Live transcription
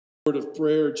Word of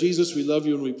prayer. Jesus, we love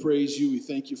you and we praise you. We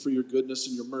thank you for your goodness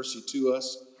and your mercy to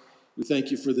us. We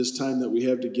thank you for this time that we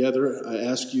have together. I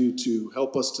ask you to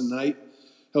help us tonight,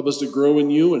 help us to grow in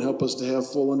you, and help us to have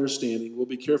full understanding. We'll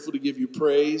be careful to give you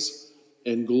praise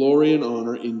and glory and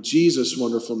honor. In Jesus'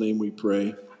 wonderful name we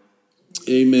pray.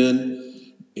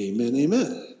 Amen, amen,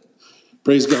 amen.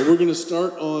 Praise God. We're going to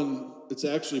start on, it's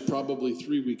actually probably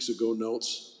 3 weeks ago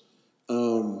notes.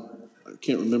 I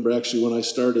can't remember actually when I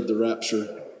started the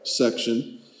rapture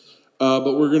section.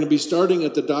 But we're going to be starting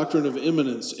at the doctrine of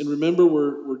imminence. And remember,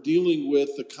 we're dealing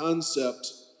with the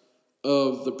concept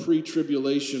of the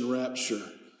pre-tribulation rapture,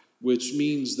 which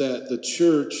means that the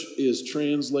church is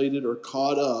translated or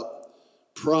caught up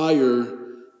prior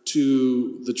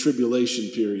to the tribulation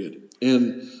period.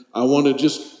 And I want to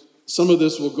some of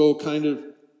this will go kind of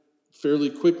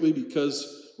fairly quickly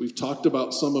because we've talked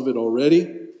about some of it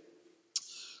already.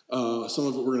 Some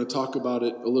of it we're going to talk about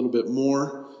it a little bit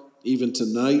more even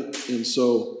tonight. And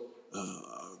so,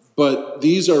 but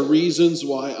these are reasons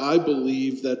why I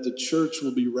believe that the church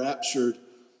will be raptured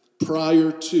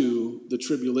prior to the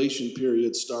tribulation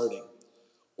period starting,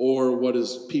 or what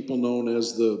is people known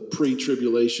as the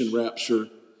pre-tribulation rapture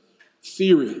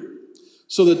theory.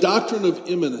 So the doctrine of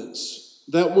imminence,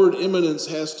 that word imminence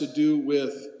has to do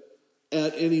with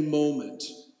at any moment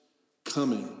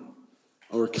coming,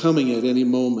 or coming at any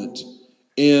moment.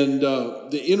 And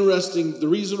the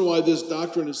reason why this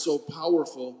doctrine is so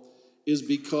powerful is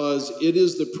because it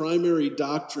is the primary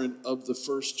doctrine of the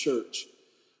first church.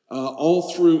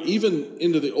 All through, even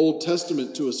into the Old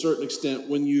Testament to a certain extent,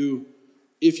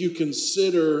 if you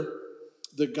consider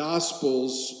the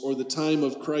Gospels or the time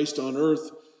of Christ on earth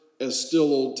as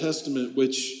still Old Testament,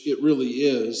 which it really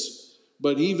is,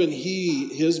 but even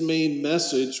his main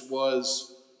message was,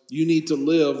 you need to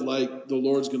live like the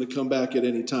Lord's going to come back at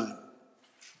any time.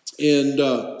 And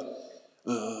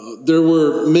there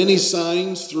were many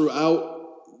signs throughout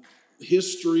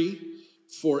history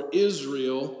for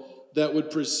Israel that would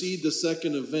precede the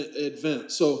second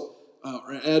advent, so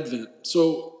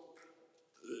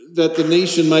that the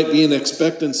nation might be in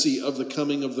expectancy of the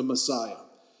coming of the Messiah.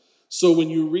 So when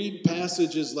you read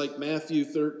passages like Matthew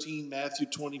 13, Matthew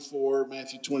 24,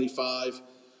 Matthew 25,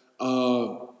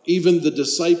 even the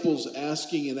disciples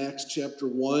asking in Acts chapter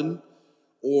 1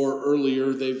 or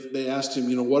earlier, they asked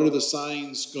him, what are the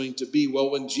signs going to be?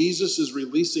 Well, when Jesus is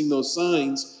releasing those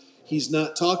signs, he's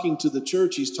not talking to the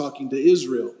church, he's talking to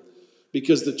Israel,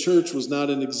 because the church was not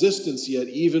in existence yet,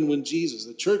 even when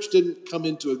the church didn't come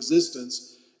into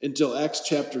existence until Acts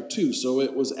chapter 2. So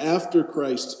it was after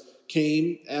Christ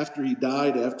came, after he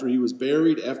died, after he was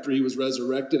buried, after he was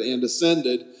resurrected and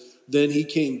ascended, then he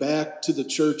came back to the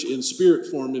church in spirit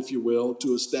form, if you will,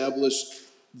 to establish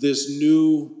this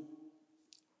new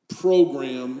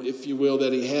program, if you will,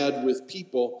 that he had with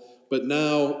people. But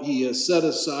now he has set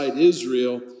aside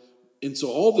Israel. And so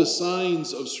all the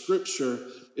signs of Scripture,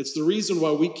 it's the reason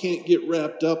why we can't get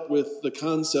wrapped up with the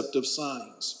concept of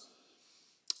signs.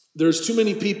 There's too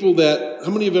many people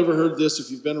how many have ever heard this? If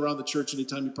you've been around the church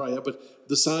anytime, you probably have, but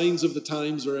the signs of the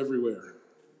times are everywhere.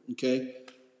 Okay?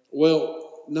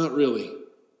 Well, not really.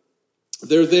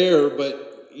 They're there,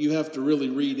 but you have to really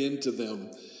read into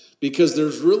them, because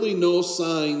there's really no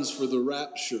signs for the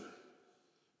rapture.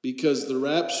 Because the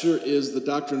rapture is the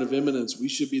doctrine of imminence. We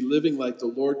should be living like the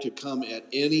Lord could come at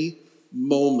any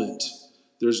moment.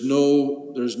 There's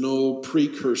no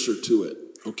precursor to it,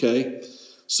 okay?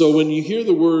 So when you hear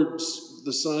the words,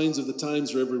 the signs of the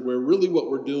times are everywhere, really what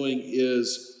we're doing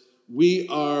is we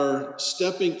are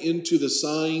stepping into the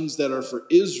signs that are for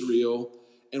Israel,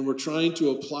 and we're trying to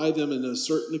apply them in a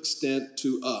certain extent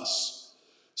to us.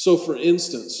 So for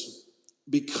instance,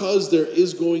 because there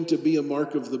is going to be a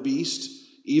mark of the beast,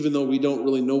 even though we don't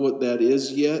really know what that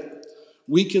is yet,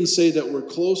 we can say that we're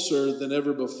closer than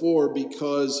ever before,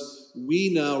 because we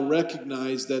now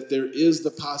recognize that there is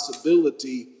the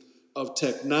possibility of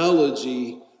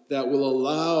technology that will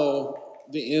allow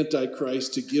the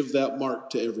Antichrist to give that mark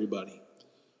to everybody.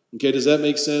 Okay, does that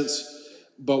make sense?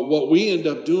 But what we end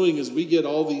up doing is we get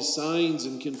all these signs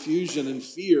and confusion and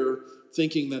fear,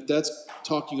 thinking that that's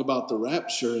talking about the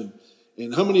rapture.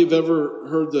 And how many have ever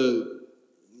heard the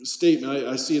statement?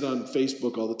 I see it on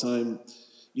Facebook all the time.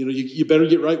 You better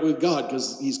get right with God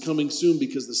because he's coming soon,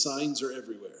 because the signs are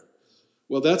everywhere.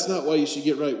 Well, that's not why you should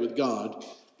get right with God,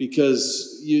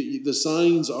 because the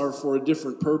signs are for a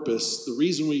different purpose. The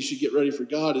reason why you should get ready for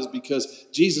God is because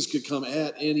Jesus could come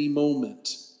at any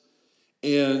moment.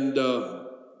 And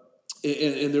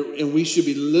we should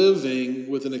be living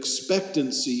with an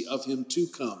expectancy of him to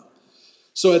come.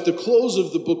 So at the close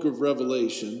of the book of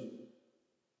Revelation,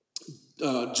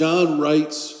 John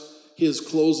writes his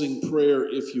closing prayer,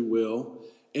 if you will.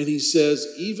 And he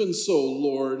says, even so,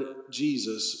 Lord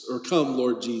Jesus, or come,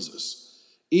 Lord Jesus.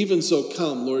 Even so,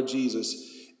 come, Lord Jesus.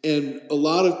 And a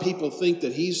lot of people think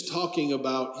that he's talking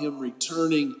about him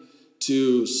returning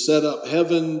to set up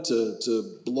heaven,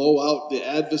 to blow out the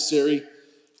adversary.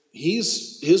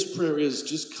 His prayer is,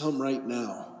 just come right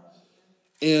now.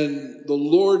 And the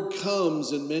Lord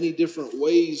comes in many different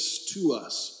ways to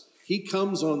us. He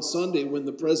comes on Sunday when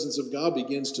the presence of God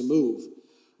begins to move.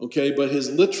 Okay, but his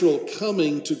literal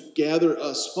coming to gather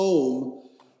us home,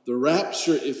 the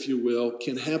rapture, if you will,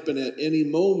 can happen at any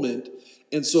moment.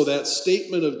 And so that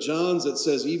statement of John's that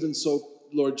says, even so,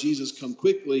 Lord Jesus, come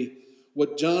quickly,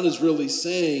 what John is really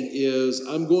saying is,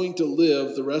 I'm going to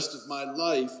live the rest of my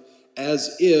life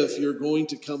as if you're going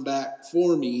to come back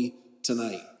for me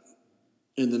tonight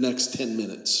in the next 10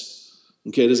 minutes.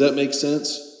 Okay, does that make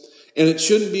sense? And it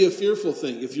shouldn't be a fearful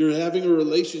thing. If you're having a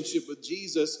relationship with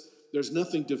Jesus, there's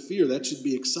nothing to fear. That should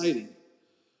be exciting.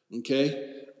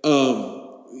 Okay?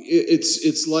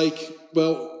 It's like,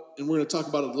 well, and we're going to talk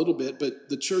about it a little bit, but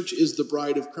the church is the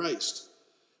bride of Christ.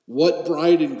 What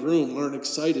bride and groom aren't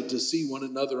excited to see one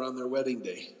another on their wedding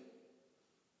day?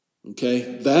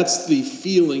 Okay? That's the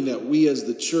feeling that we as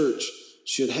the church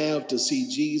should have to see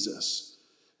Jesus.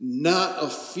 Not a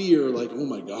fear like, oh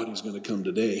my God, he's going to come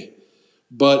today.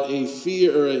 But a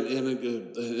fear and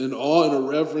an awe and a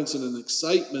reverence and an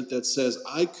excitement that says,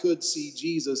 I could see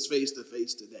Jesus face to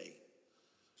face today.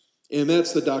 And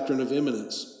that's the doctrine of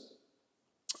imminence.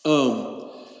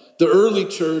 The early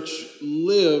church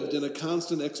lived in a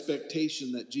constant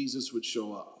expectation that Jesus would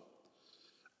show up.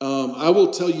 I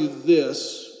will tell you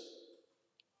this.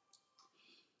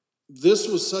 This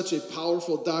was such a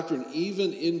powerful doctrine,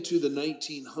 even into the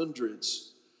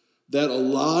 1900s, that a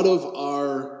lot of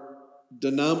our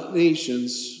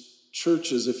denominations,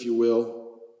 churches, if you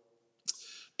will,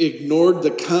 ignored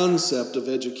the concept of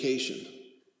education.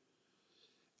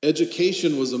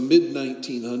 Education was a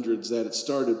mid-1900s that it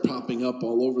started popping up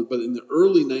all over, but in the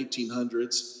early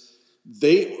 1900s,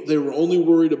 they were only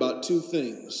worried about two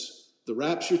things: the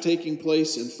rapture taking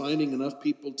place and finding enough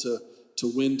people to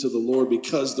win to the Lord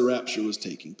because the rapture was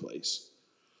taking place.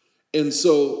 And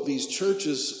so these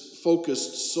churches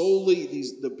focused solely,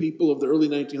 the people of the early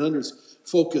 1900s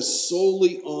focused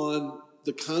solely on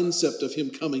the concept of him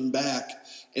coming back,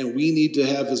 and we need to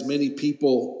have as many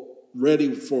people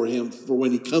ready for him for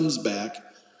when he comes back,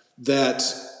 that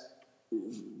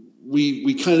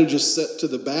we kind of just set to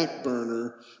the back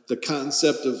burner the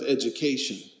concept of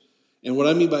education. And what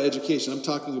I mean by education, I'm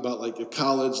talking about like a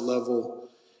college level,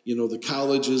 the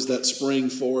colleges that spring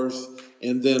forth,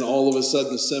 and then all of a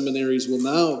sudden the seminaries. Well,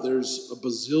 now there's a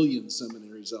bazillion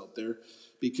seminaries out there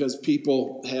because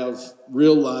people have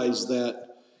realized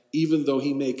that even though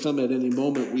he may come at any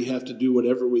moment, we have to do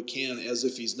whatever we can as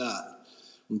if he's not.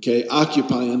 Okay,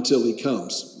 occupy until he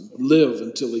comes, live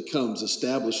until he comes,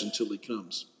 establish until he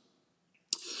comes.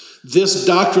 This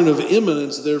doctrine of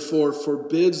imminence, therefore,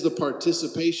 forbids the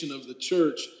participation of the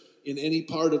church in any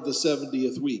part of the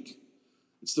 70th week.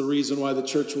 It's the reason why the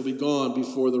church will be gone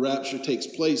before the rapture takes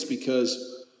place,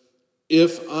 because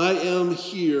if I am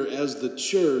here as the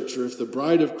church, or if the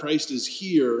bride of Christ is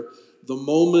here, the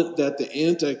moment that the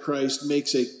Antichrist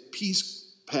makes a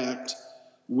peace pact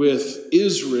with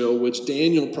Israel, which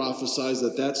Daniel prophesies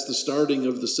that that's the starting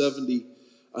of the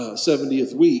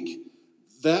 70th week,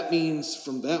 that means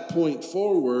from that point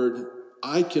forward,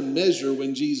 I can measure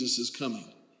when Jesus is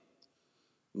coming.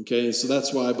 Okay, so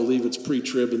that's why I believe it's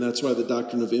pre-trib, and that's why the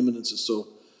doctrine of imminence is so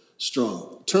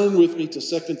strong. Turn with me to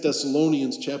 2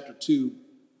 Thessalonians chapter 2.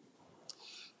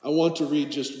 I want to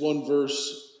read just one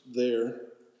verse there.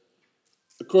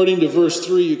 According to verse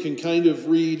 3, you can kind of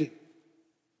read,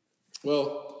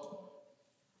 well,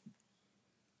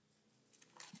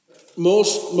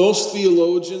 most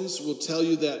theologians will tell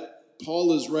you that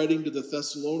Paul is writing to the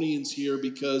Thessalonians here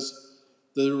because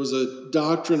there was a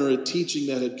doctrine or a teaching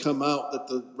that had come out that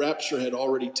the rapture had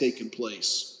already taken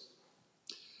place.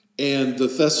 And the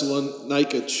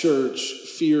Thessalonica church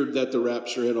feared that the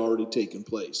rapture had already taken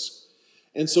place.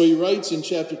 And so he writes in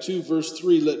chapter 2, verse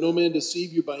 3, "Let no man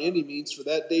deceive you by any means, for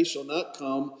that day shall not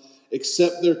come,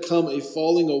 except there come a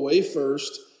falling away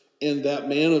first, and that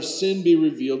man of sin be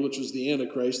revealed," which was the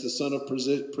Antichrist, the son of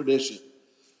perdition.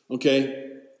 Okay?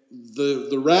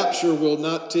 The rapture will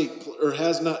not take, or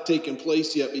has not taken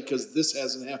place yet, because this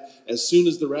hasn't happened. As soon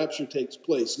as the rapture takes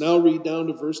place. Now read down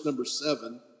to verse number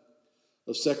 7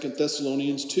 of 2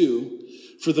 Thessalonians 2.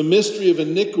 "For the mystery of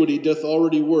iniquity doth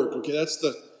already work." Okay, that's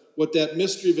what that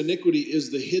mystery of iniquity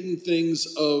is, the hidden things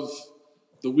of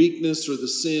the weakness or the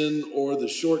sin or the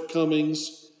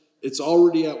shortcomings It's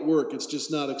already at work. It's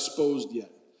just not exposed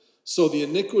yet. So the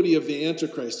iniquity of the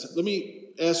Antichrist. Let me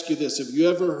ask you this. Have you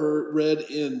ever read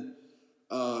in,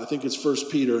 I think it's 1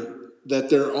 Peter, that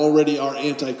there already are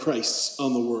antichrists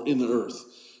in the earth?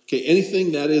 Okay,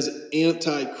 anything that is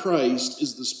antichrist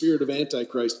is the spirit of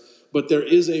Antichrist. But there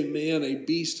is a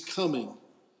beast coming.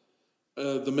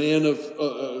 The man of,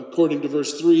 according to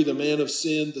verse 3, the man of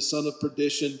sin, the son of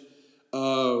perdition.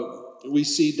 We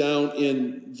see down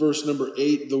in verse number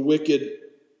 8, the wicked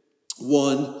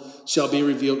one shall be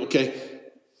revealed. Okay,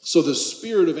 so the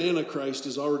spirit of Antichrist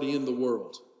is already in the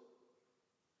world.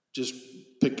 Just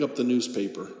pick up the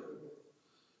newspaper.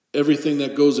 Everything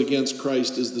that goes against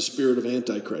Christ is the spirit of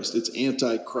Antichrist. It's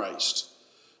Antichrist.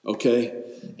 Okay?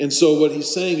 And so what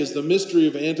he's saying is the mystery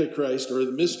of Antichrist, or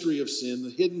the mystery of sin, the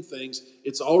hidden things,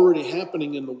 it's already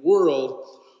happening in the world.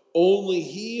 Only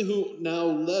he who now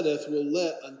letteth will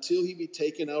let until he be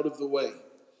taken out of the way.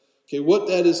 Okay, what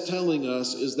that is telling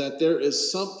us is that there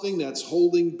is something that's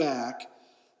holding back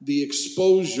the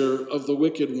exposure of the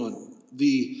wicked one.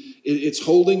 It's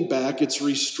holding back, it's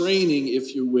restraining,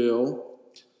 if you will,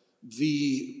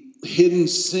 the hidden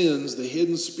sins, the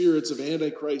hidden spirits of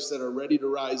Antichrist that are ready to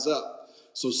rise up.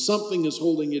 So something is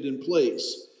holding it in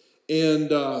place.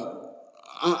 And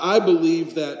I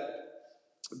believe that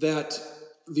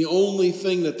the only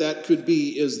thing that could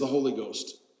be is the Holy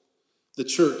Ghost. The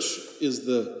church is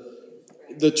the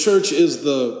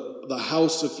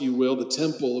house, if you will, the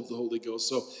temple of the Holy Ghost.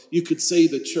 So you could say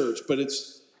the church, but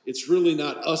it's really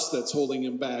not us that's holding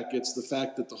him back. It's the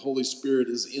fact that the Holy Spirit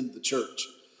is in the church.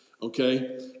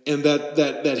 Okay? And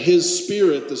that his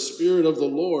spirit, the Spirit of the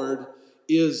Lord,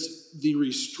 is the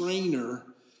restrainer.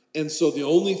 And so the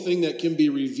only thing that can be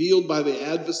revealed by the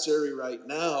adversary right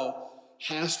now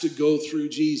has to go through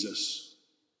Jesus.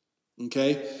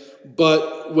 Okay?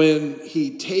 But when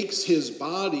he takes his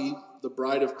body, the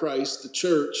bride of Christ, the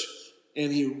church,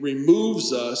 and he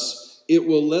removes us, it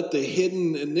will let the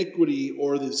hidden iniquity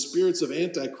or the spirits of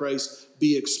Antichrist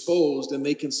be exposed, and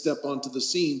they can step onto the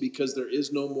scene because there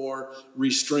is no more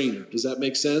restrainer. Does that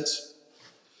make sense?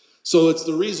 So it's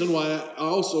the reason why I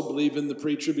also believe in the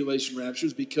pre-tribulation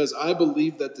raptures, because I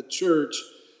believe that the church,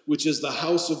 which is the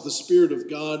house of the Spirit of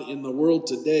God in the world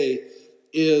today,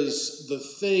 is the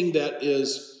thing that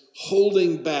is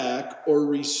holding back or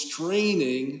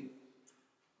restraining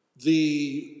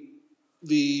the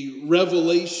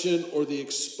revelation or the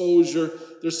exposure.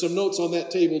 There's some notes on that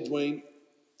table, Dwayne,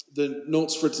 the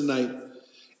notes for tonight.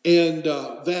 And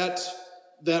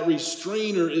that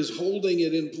restrainer is holding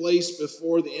it in place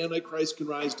before the Antichrist can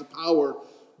rise to power.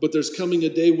 But there's coming a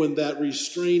day when that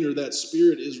restrainer, that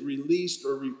spirit, is released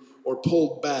or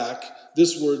pulled back.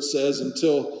 This word says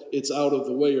until it's out of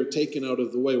the way or taken out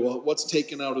of the way. Well, what's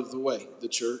taken out of the way? The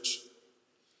church.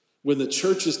 When the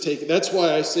church is taken, that's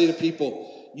why I say to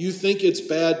people, you think it's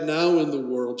bad now in the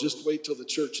world, just wait till the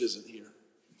church isn't here.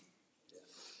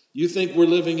 You think we're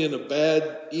living in a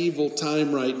bad, evil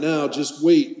time right now, just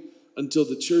wait until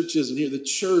the church isn't here. The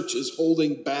church is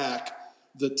holding back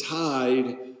the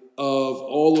tide of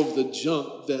all of the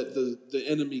junk that the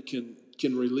enemy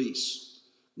can release.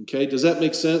 Okay, does that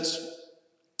make sense?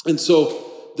 And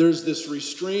so there's this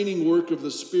restraining work of the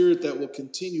Spirit that will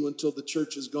continue until the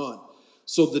church is gone.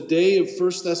 So the day of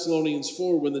 1 Thessalonians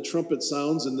 4, when the trumpet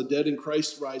sounds and the dead in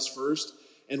Christ rise first,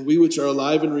 and we which are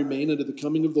alive and remain unto the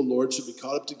coming of the Lord shall be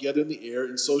caught up together in the air,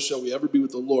 and so shall we ever be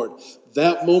with the Lord.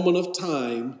 That moment of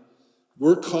time,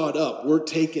 we're caught up, we're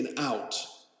taken out.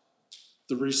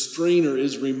 The restrainer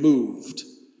is removed,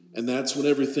 and that's when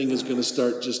everything is going to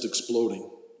start just exploding.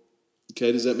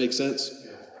 Okay, does that make sense?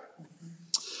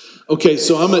 Okay,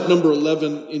 so I'm at number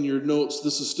 11 in your notes.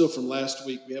 This is still from last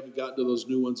week. We haven't gotten to those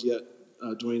new ones yet,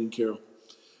 Dwayne and Carol.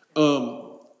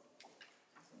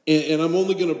 And I'm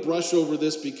only going to brush over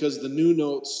this because the new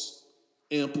notes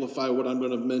amplify what I'm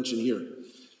going to mention here.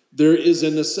 There is a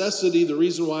necessity. The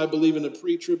reason why I believe in a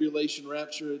pre-tribulation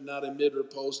rapture and not a mid or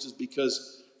post is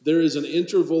because there is an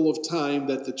interval of time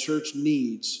that the church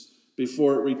needs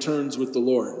before it returns with the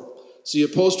Lord. See, a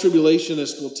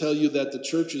post-tribulationist will tell you that the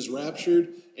church is raptured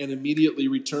and immediately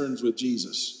returns with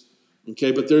Jesus.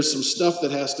 Okay, but there's some stuff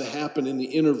that has to happen in the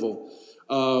interval.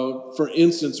 For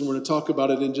instance, and we're going to talk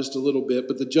about it in just a little bit,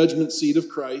 but the judgment seat of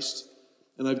Christ,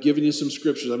 and I've given you some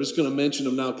scriptures. I'm just going to mention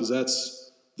them now because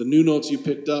that's the new notes you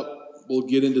picked up. We'll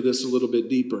get into this a little bit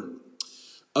deeper.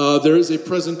 There is a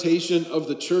presentation of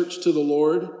the church to the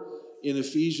Lord in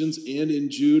Ephesians and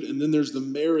in Jude, and then there's the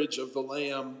marriage of the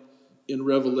Lamb in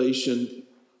Revelation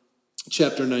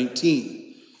chapter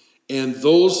 19. And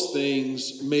those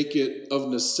things make it of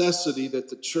necessity that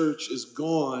the church is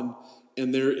gone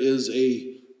and there is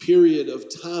a period of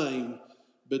time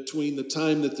between the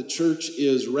time that the church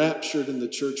is raptured and the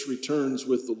church returns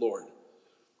with the Lord.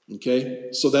 Okay?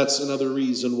 So that's another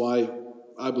reason why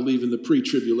I believe in the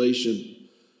pre-tribulation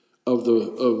of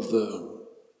the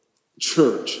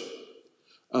church.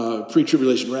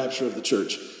 Pre-tribulation rapture of the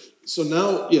church. So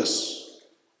now, yes.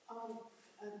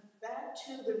 Back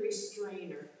to the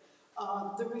restrainer.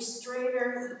 The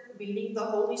restrainer, meaning the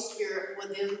Holy Spirit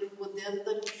within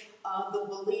the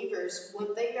believers,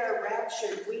 when they are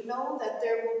raptured, we know that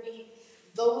there will be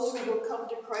those who will come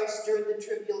to Christ during the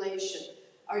tribulation.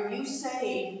 Are you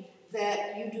saying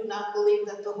that you do not believe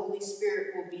that the Holy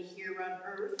Spirit will be here on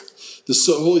earth? The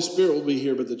Holy Spirit will be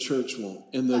here, but the church won't.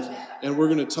 And we're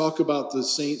going to talk about the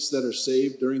saints that are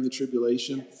saved during the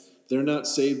tribulation. Yes. They're not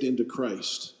saved into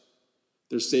Christ.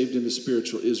 They're saved into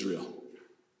spiritual Israel.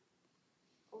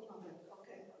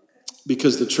 Okay.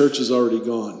 Because the church is already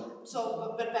gone.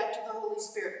 So, but back to the Holy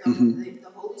Spirit. The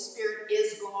Holy Spirit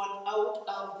is gone out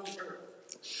of the earth.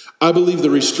 I believe the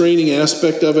restraining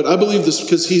aspect of it. I believe this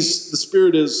because the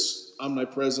Spirit is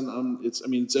omnipresent.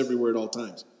 It's everywhere at all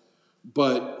times.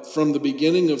 But from the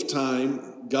beginning of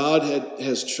time, God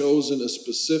has chosen a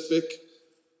specific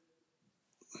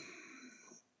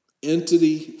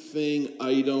entity, thing,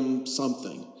 item,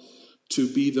 something to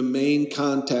be the main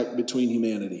contact between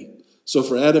humanity. So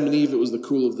for Adam and Eve, it was the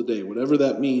cool of the day. Whatever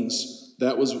that means,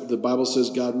 that was, the Bible says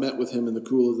God met with him in the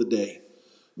cool of the day.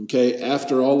 Okay,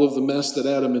 after all of the mess that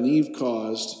Adam and Eve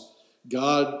caused,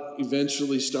 God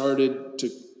eventually started to,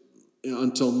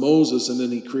 until Moses, and then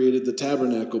he created the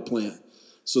tabernacle plan.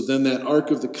 So then that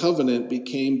Ark of the Covenant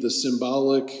became the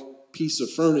symbolic piece of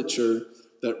furniture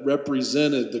that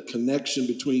represented the connection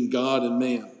between God and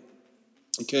man.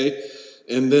 Okay?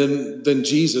 And then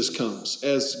Jesus comes,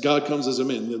 as God comes as a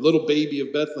man. The little baby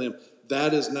of Bethlehem,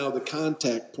 that is now the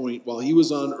contact point. While he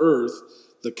was on earth,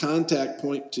 the contact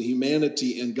point to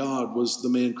humanity and God was the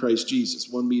man Christ Jesus,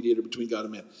 one mediator between God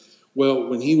and man. Well,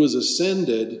 when he was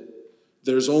ascended,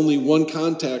 there's only one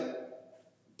contact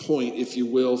point, if you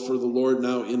will, for the Lord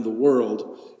now in the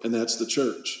world, and that's the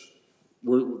church.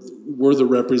 We're the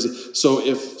represent. So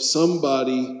if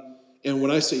somebody, and when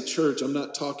I say church, I'm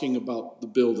not talking about the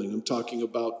building. I'm talking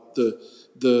about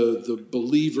the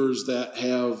believers that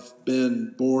have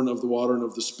been born of the water and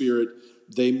of the Spirit.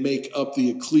 They make up the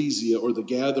ecclesia, or the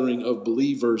gathering of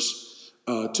believers,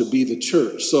 to be the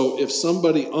church. So if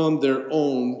somebody on their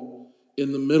own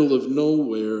in the middle of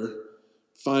nowhere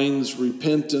finds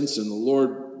repentance and the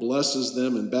Lord blesses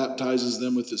them and baptizes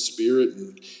them with the Spirit,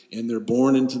 and they're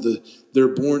born into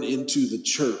the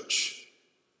church.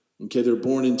 Okay, they're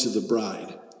born into the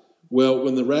bride. Well,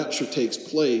 when the rapture takes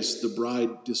place, the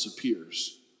bride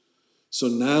disappears. So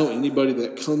now anybody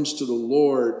that comes to the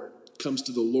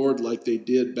Lord like they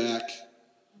did back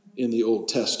in the Old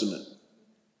Testament.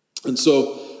 And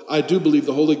so I do believe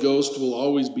the Holy Ghost will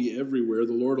always be everywhere.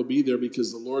 The Lord will be there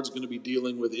because the Lord's going to be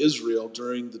dealing with Israel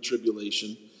during the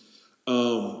tribulation.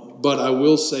 But I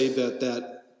will say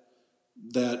that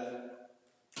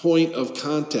point of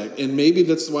contact, and maybe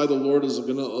that's why the Lord is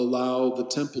going to allow the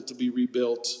temple to be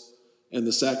rebuilt and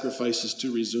the sacrifices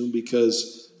to resume,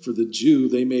 because for the Jew,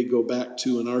 they may go back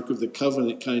to an Ark of the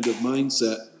Covenant kind of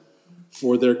mindset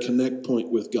for their connect point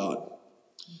with God.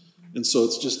 And so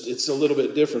it's a little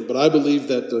bit different. But I believe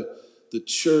that the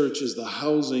church is the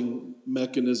housing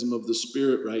mechanism of the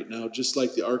Spirit right now, just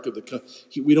like the Ark of the Covenant.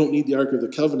 We don't need the Ark of the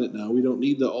Covenant now. We don't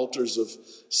need the altars of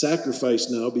sacrifice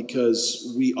now,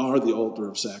 because we are the altar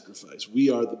of sacrifice. We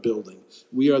are the building.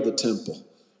 We are the temple.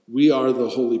 We are the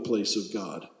holy place of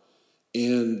God.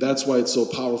 And that's why it's so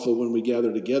powerful when we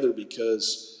gather together,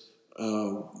 because,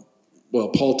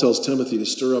 Paul tells Timothy to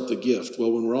stir up the gift.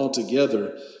 Well, when we're all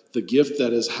together, the gift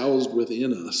that is housed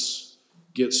within us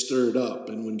gets stirred up.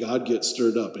 And when God gets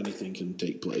stirred up, anything can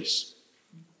take place.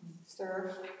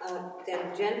 Sir,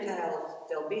 then Gentiles,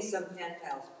 there'll be some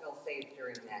Gentiles still saved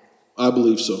during that I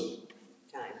believe so.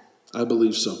 time. I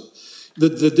believe so.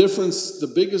 The difference, the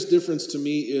biggest difference to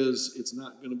me is it's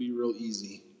not going to be real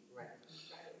easy. Right.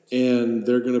 And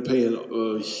they're going to pay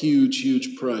a huge,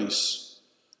 huge price.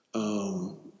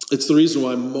 It's the reason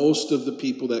why most of the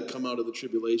people that come out of the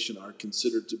tribulation are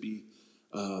considered to be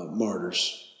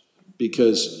martyrs,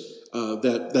 because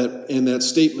that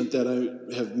statement that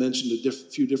I have mentioned a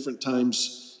few different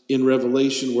times in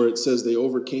Revelation, where it says they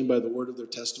overcame by the word of their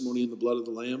testimony and the blood of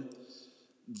the Lamb.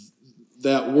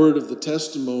 That word of the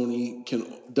testimony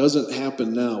doesn't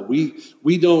happen now.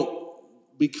 We don't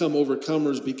become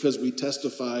overcomers because we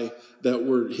testify that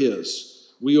we're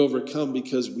His. We overcome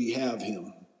because we have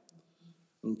Him.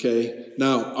 Okay.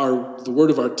 Now, the word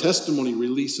of our testimony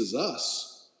releases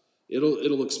us.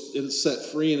 It'll set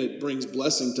free and it brings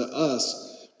blessing to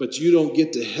us. But you don't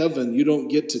get to heaven, you don't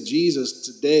get to Jesus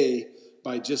today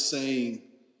by just saying,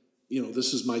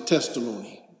 this is my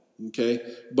testimony, okay?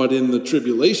 But in the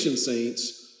tribulation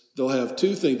saints, they'll have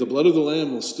two things. The blood of the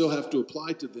Lamb will still have to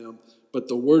apply to them, but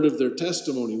the word of their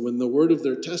testimony, when the word of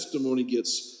their testimony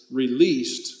gets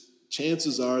released,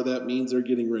 chances are that means they're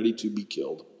getting ready to be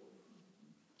killed.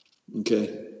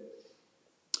 Okay?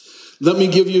 Let me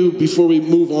give you, before we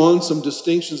move on, some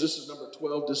distinctions. This is number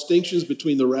 12, distinctions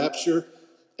between the rapture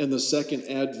and the second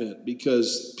advent,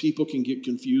 because people can get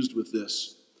confused with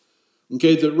this.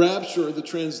 Okay, the rapture, or the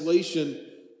translation,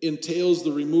 entails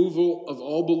the removal of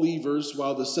all believers,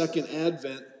 while the second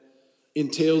advent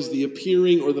entails the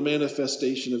appearing or the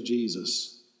manifestation of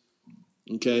Jesus.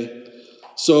 Okay,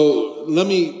 so let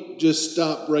me just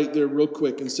stop right there real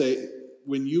quick and say,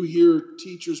 when you hear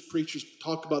teachers, preachers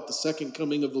talk about the second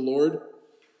coming of the Lord,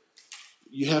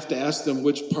 you have to ask them,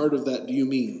 which part of that do you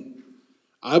mean?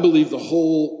 I believe the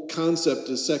whole concept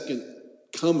is second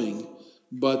coming,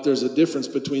 but there's a difference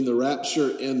between the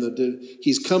rapture and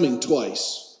he's coming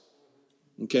twice.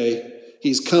 Okay?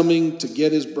 He's coming to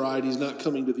get his bride. He's not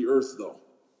coming to the earth, though.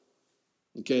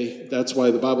 Okay? That's why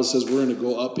the Bible says we're going to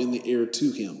go up in the air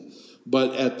to him.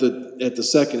 But at the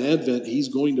second advent, he's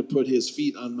going to put his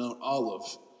feet on Mount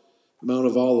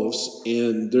of Olives,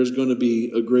 and there's going to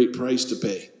be a great price to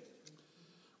pay.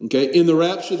 Okay, in the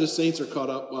rapture, the saints are caught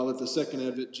up, while at the second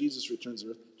advent, Jesus returns to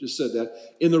earth. Just said that.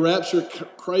 In the rapture,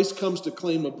 Christ comes to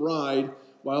claim a bride,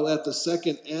 while at the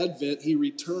second advent, he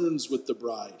returns with the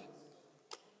bride.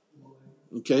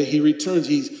 Okay, he returns.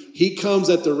 He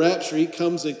comes at the rapture, he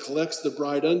comes and collects the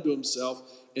bride unto himself,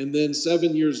 and then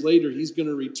 7 years later, he's going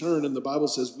to return, and the Bible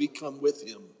says we come with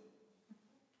him.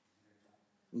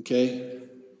 Okay,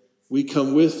 we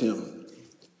come with him.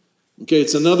 Okay,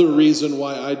 it's another reason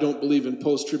why I don't believe in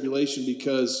post-tribulation,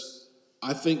 because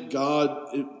I think God,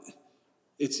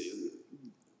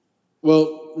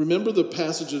 remember the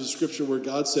passage of the scripture where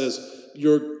God says,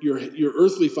 your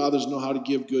earthly fathers know how to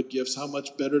give good gifts. How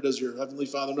much better does your heavenly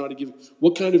Father know how to give?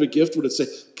 What kind of a gift would it say?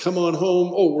 Come on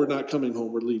home. Oh, we're not coming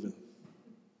home. We're leaving.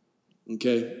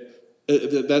 Okay,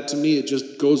 that to me, it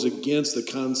just goes against the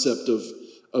concept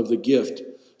of the gift.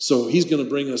 So he's going to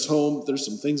bring us home. There's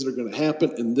some things that are going to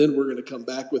happen, and then we're going to come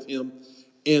back with him,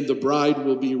 and the bride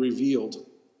will be revealed.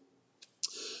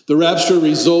 The rapture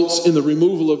results in the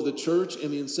removal of the church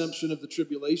and the inception of the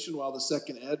tribulation, while the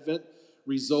second advent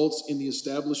results in the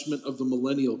establishment of the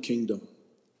millennial kingdom.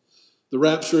 The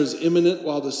rapture is imminent,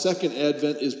 while the second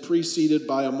advent is preceded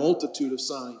by a multitude of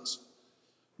signs.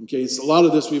 Okay, so a lot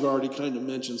of this we've already kind of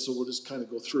mentioned, so we'll just kind of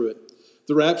go through it.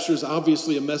 The rapture is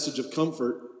obviously a message of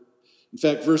comfort. In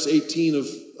fact, verse 18 of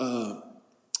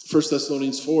 1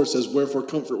 Thessalonians 4 says, "Wherefore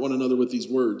comfort one another with these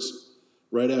words,"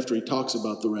 right after he talks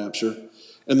about the rapture.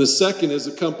 And the second is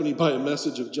accompanied by a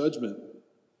message of judgment.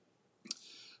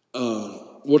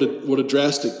 What a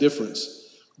drastic difference.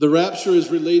 The rapture is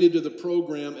related to the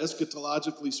program,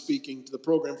 eschatologically speaking, to the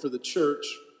program for the church,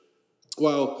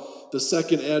 while the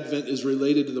second advent is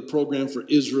related to the program for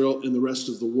Israel and the rest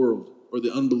of the world, or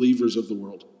the unbelievers of the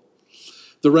world.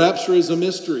 The rapture is a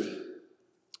mystery.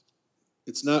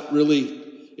 It's not really,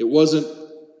 it wasn't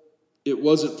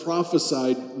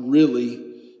prophesied really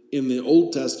in the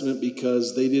Old Testament,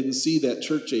 because they didn't see that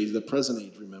church age, the present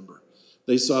age, remember.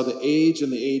 They saw the age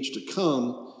and the age to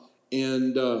come,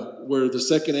 and where the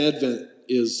second advent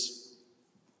is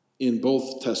in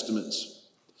both testaments.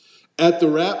 At the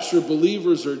rapture,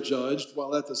 believers are judged,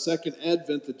 while at the second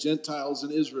advent, the Gentiles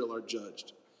in Israel are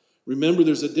judged. Remember,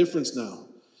 there's a difference now.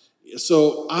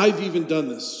 So I've even done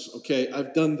this, okay?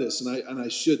 I've done this, and I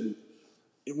shouldn't.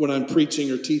 When I'm preaching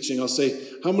or teaching, I'll say,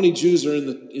 how many Jews are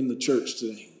in the church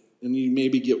today? And you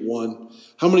maybe get one.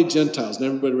 How many Gentiles? And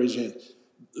everybody raise your hand.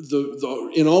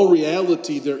 In all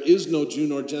reality, there is no Jew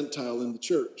nor Gentile in the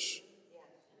church.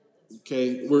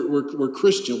 Okay? We're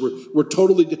Christian. We're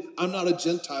totally, I'm not a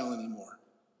Gentile anymore.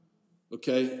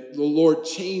 Okay? The Lord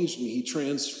changed me. He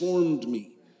transformed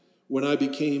me when I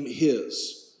became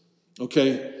his.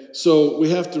 Okay? So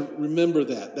we have to remember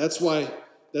that. That's why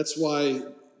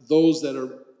those that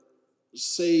are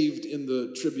saved in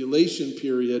the tribulation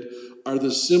period are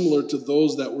similar to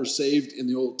those that were saved in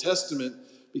the Old Testament,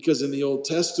 because in the Old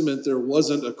Testament there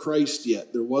wasn't a Christ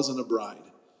yet. There wasn't a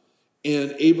bride.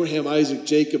 And Abraham, Isaac,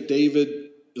 Jacob,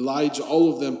 David, Elijah,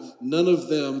 all of them, none of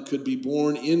them could be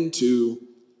born into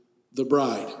the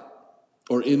bride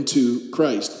or into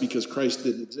Christ, because Christ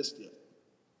didn't exist yet.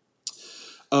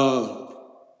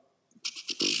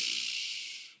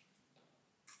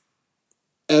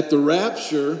 At the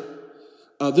rapture,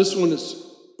 this one is,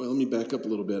 Well, let me back up a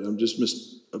little bit. I'm just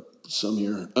missed some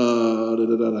here.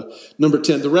 Number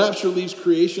 10, the rapture leaves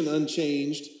creation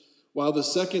unchanged, while the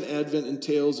second advent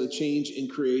entails a change in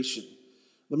creation.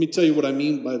 Let me tell you what I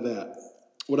mean by that.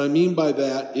 What I mean by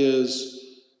that is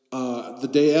the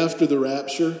day after the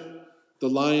rapture, the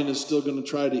lion is still going to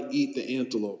try to eat the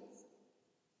antelope.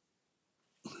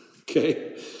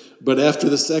 Okay? But after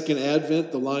the second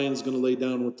advent, the lion's going to lay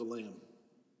down with the lamb.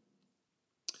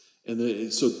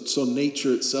 And so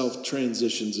nature itself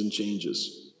transitions and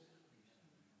changes.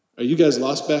 Are you guys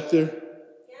lost back there? Yeah,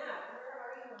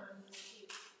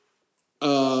 where are you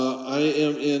on? I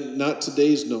am in, not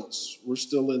today's notes. We're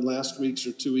still in last week's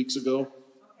or 2 weeks ago.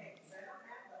 Okay, because I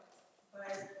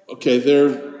don't have those. Okay,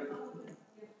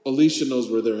 Alicia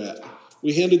knows where they're at.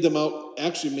 We handed them out,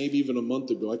 actually, maybe even a month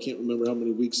ago. I can't remember how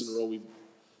many weeks in a row we've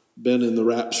been in the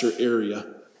rapture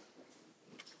area.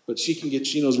 But she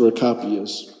knows where a copy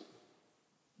is.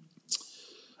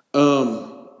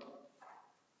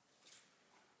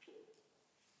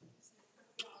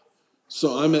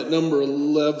 So I'm at number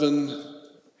 11.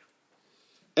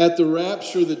 At the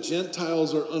rapture, the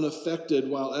Gentiles are unaffected,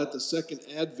 while at the second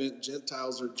advent,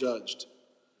 Gentiles are judged.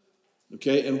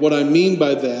 Okay, and what I mean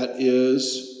by that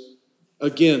is,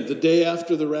 again, the day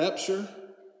after the rapture,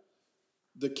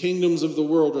 the kingdoms of the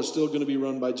world are still going to be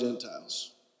run by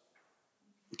Gentiles.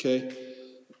 Okay,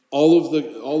 all of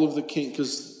the king,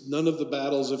 because none of the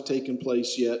battles have taken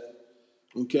place yet.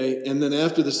 Okay, and then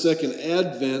after the second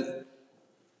advent,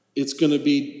 it's going to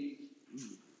be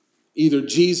either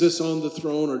Jesus on the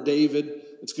throne or David.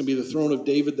 It's going to be the throne of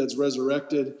David that's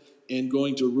resurrected and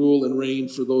going to rule and reign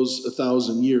for those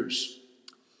 1,000 years.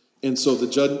 And so the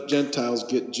Gentiles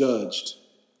get judged.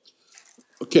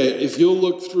 Okay, if you'll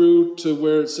look through to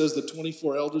where it says the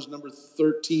 24 elders, number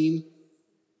 13.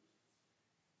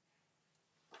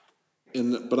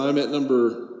 But I'm at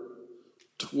number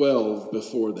 12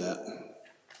 before that.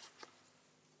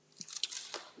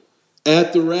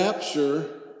 At the rapture,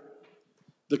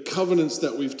 the covenants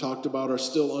that we've talked about are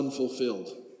still unfulfilled.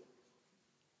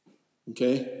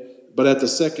 Okay? But at the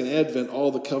second advent, all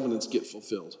the covenants get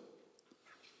fulfilled.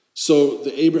 So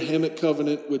the Abrahamic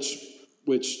covenant, which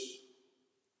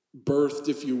birthed,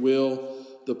 if you will,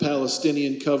 the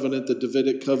Palestinian covenant, the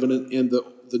Davidic covenant, and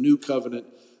the new covenant,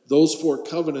 those 4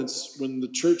 covenants, when the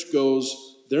church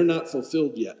goes, they're not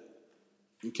fulfilled yet.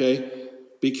 Okay?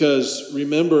 Because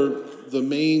remember, the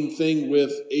main thing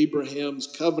with Abraham's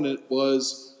covenant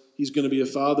was he's going to be a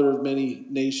father of many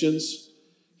nations.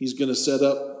 He's going to set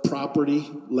up property,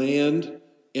 land,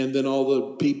 and then all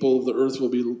the people of the earth will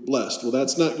be blessed. Well,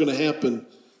 that's not going to happen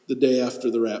the day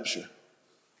after the rapture.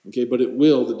 Okay, but it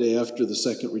will the day after the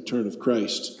second return of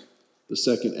Christ, the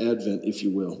second advent, if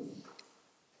you will.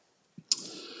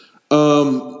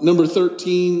 Number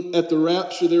 13, at the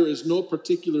rapture, there is no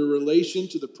particular relation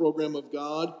to the program of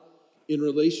God in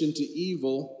relation to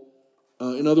evil.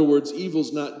 In other words,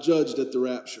 evil's not judged at the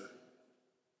rapture.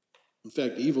 In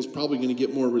fact, evil's probably going to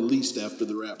get more released after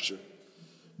the rapture.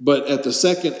 But at the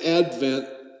second advent,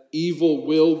 evil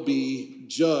will be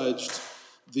judged.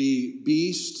 The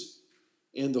beast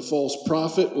and the false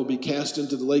prophet will be cast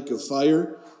into the lake of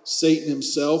fire. Satan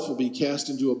himself will be cast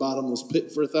into a bottomless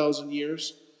pit for 1,000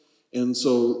 years. And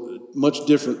so much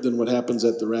different than what happens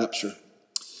at the rapture.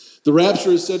 The rapture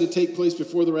is said to take place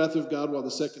before the wrath of God, while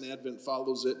the second advent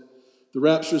follows it. The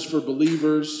rapture is for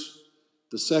believers.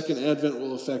 The second advent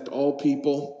will affect all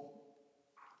people.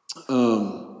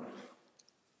 So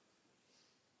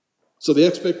the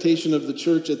expectation of the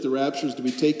church at the rapture is to be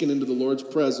taken into the Lord's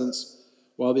presence,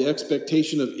 while the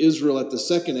expectation of Israel at the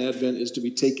second advent is to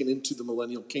be taken into the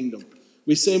millennial kingdom.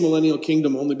 We say millennial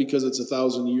kingdom only because it's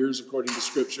 1,000 years according to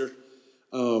Scripture.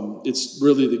 It's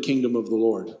really the kingdom of the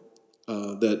Lord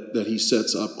that he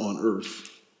sets up on earth.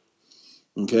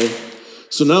 Okay?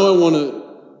 So now I want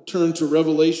to turn to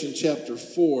Revelation chapter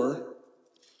 4.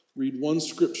 Read one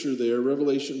scripture there,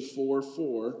 Revelation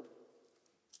 4:4.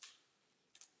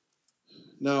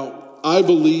 Now, I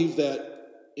believe that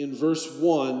in verse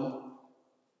 1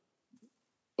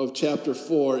 of chapter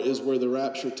 4 is where the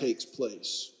rapture takes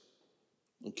place.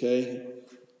 Okay?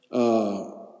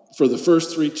 For the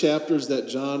first 3 chapters that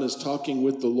John is talking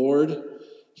with the Lord,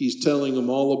 he's telling them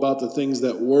all about the things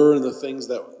that were and the things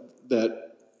that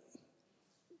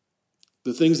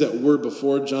were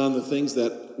before John, the things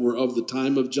that were of the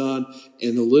time of John,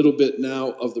 and a little bit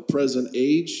now of the present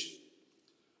age.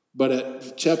 But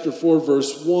at chapter 4,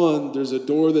 verse 1, there's a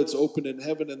door that's opened in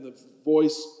heaven, and the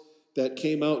voice that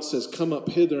came out says, "Come up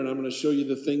hither, and I'm going to show you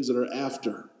the things that are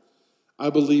after." I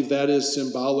believe that is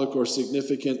symbolic or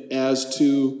significant as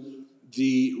to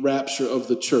the rapture of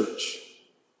the church.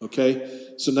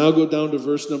 Okay? So now go down to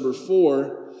verse number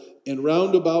 4. And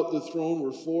round about the throne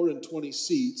were 24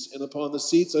 seats, and upon the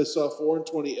seats I saw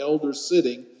 24 elders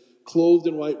sitting, clothed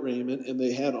in white raiment, and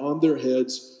they had on their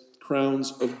heads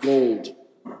crowns of gold.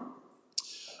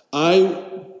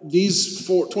 These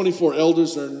 24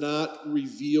 elders are not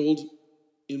revealed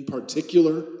in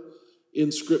particular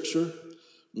in Scripture,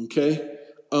 okay?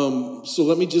 So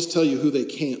let me just tell you who they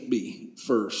can't be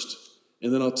first,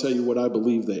 and then I'll tell you what I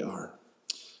believe they are.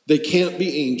 They can't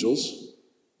be angels,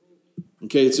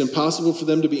 okay? It's impossible for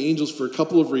them to be angels for a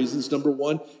couple of reasons. Number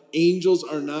one, angels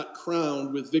are not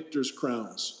crowned with victor's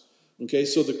crowns, okay?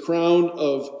 So the crown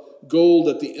of gold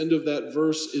at the end of that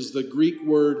verse is the Greek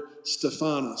word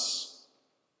Stephanos,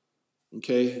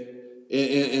 okay?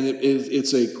 And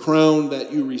it's a crown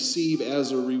that you receive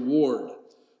as a reward,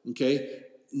 okay?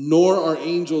 Nor are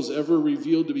angels ever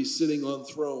revealed to be sitting on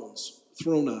thrones.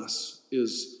 Thronos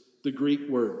is the Greek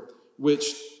word,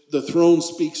 which the throne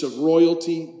speaks of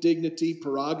royalty, dignity,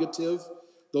 prerogative.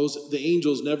 The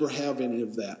angels never have any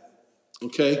of that,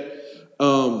 okay?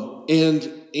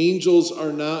 And angels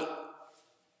are not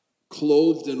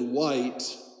clothed in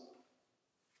white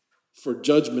for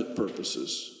judgment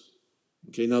purposes.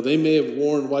 Okay, now they may have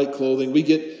worn white clothing.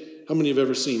 How many have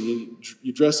ever seen?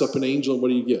 You dress up an angel, and what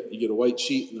do you get? You get a white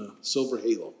sheet and a silver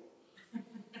halo.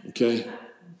 Okay?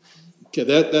 Okay,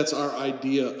 that's our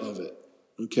idea of it.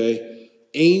 Okay?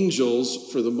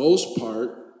 Angels, for the most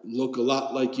part, look a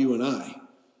lot like you and I.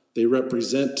 They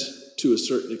represent to a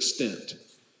certain extent.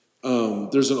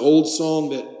 There's an old song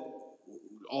that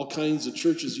all kinds of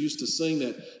churches used to sing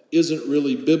that isn't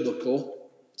really biblical.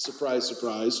 Surprise,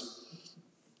 surprise.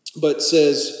 But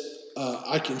says,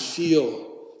 I can feel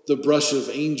the brush of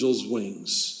angels'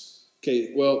 wings.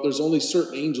 Okay, well, there's only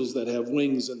certain angels that have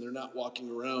wings, and they're not walking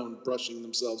around brushing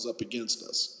themselves up against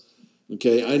us.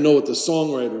 Okay, I know what the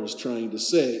songwriter is trying to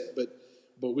say,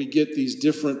 but we get these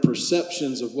different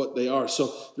perceptions of what they are.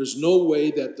 So there's no way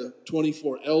that the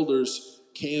 24 elders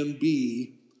can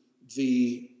be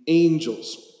the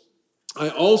angels. I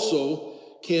also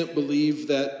can't believe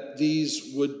that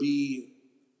these would be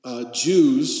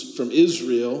Jews from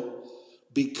Israel,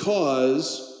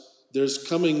 because there's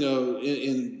coming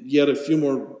in yet a few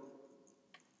more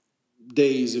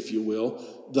days, if you will,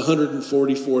 the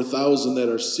 144,000 that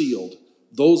are sealed.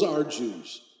 Those are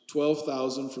Jews,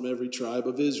 12,000 from every tribe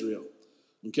of Israel.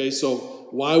 Okay, so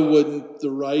why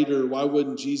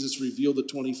wouldn't Jesus reveal the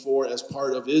 24 as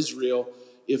part of Israel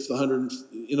if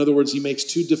in other words, he makes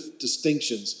two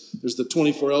distinctions. There's the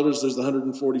 24 elders, there's the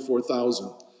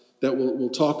 144,000. That we'll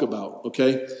talk about,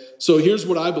 okay? So here's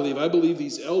what I believe. I believe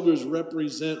these elders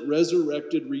represent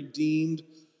resurrected, redeemed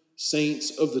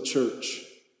saints of the church,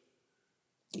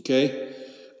 okay?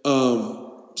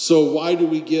 So why do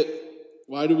we get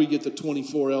the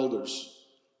 24 elders?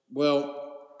 Well,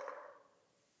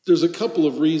 there's a couple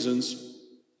of reasons.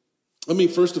 Let me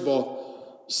first of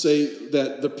all say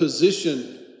that the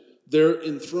position, they're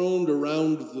enthroned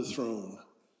around the throne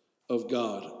of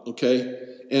God, okay?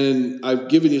 And I've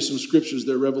given you some scriptures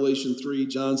there, Revelation 3,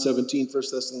 John 17, 1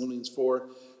 Thessalonians 4,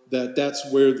 that's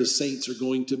where the saints are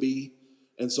going to be.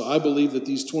 And so I believe that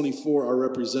these 24 are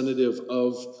representative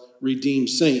of redeemed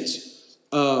saints.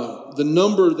 The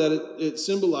number that it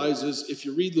symbolizes, if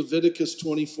you read Leviticus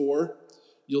 24,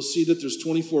 you'll see that there's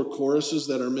 24 choruses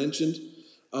that are mentioned.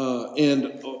 And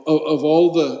of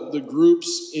all the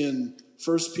groups in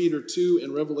 1 Peter 2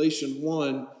 and Revelation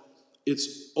 1,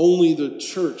 it's only the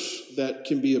church that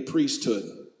can be a priesthood.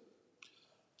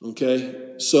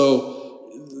 Okay?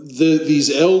 So these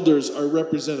elders are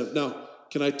representative. Now,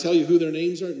 can I tell you who their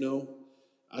names are? No.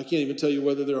 I can't even tell you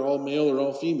whether they're all male or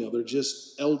all female. They're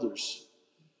just elders.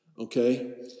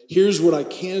 Okay? Here's what I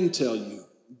can tell you.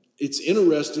 It's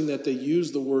interesting that they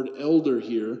use the word elder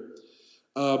here,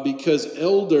 because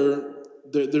elder,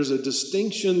 there's a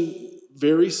distinction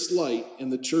very slight,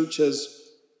 and the church has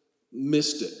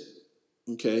missed it.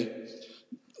 Okay,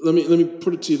 let me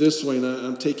put it to you this way, and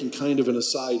I'm taking kind of an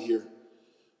aside here,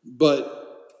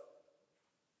 but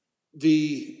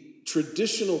the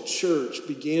traditional church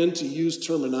began to use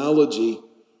terminology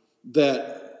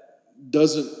that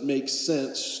doesn't make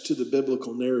sense to the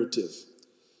biblical narrative.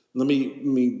 Let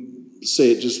me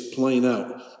say it just plain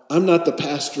out. I'm not the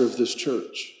pastor of this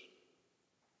church.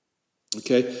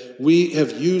 Okay, we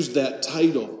have used that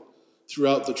title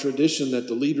throughout the tradition that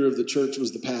the leader of the church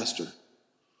was the pastor.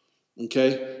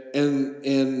 Okay,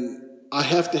 and I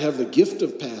have to have the gift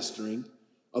of pastoring,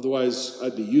 otherwise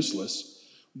I'd be useless.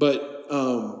 But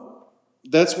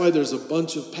that's why there's a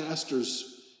bunch of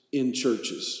pastors in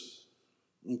churches.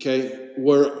 Okay,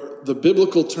 where the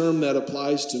biblical term that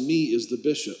applies to me is the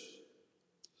bishop.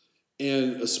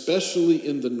 And especially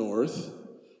in the north,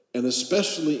 and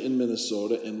especially in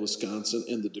Minnesota and Wisconsin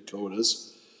and the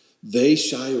Dakotas, they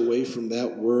shy away from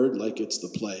that word like it's the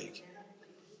plague.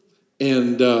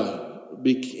 And I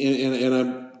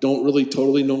don't really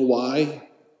totally know why.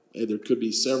 There could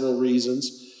be several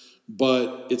reasons,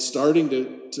 but it's starting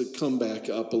to come back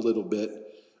up a little bit.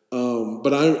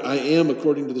 But I am,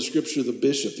 according to the scripture, the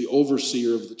bishop, the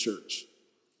overseer of the church.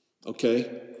 Okay?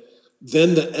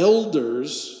 Then the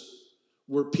elders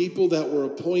were people that were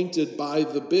appointed by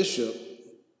the bishop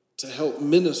to help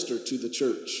minister to the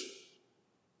church.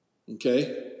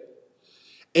 Okay?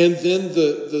 And then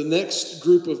the next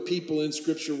group of people in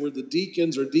Scripture were the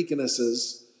deacons or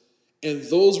deaconesses, and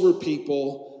those were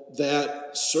people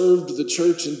that served the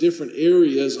church in different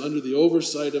areas under the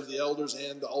oversight of the elders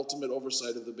and the ultimate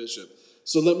oversight of the bishop.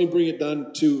 So let me bring it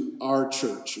down to our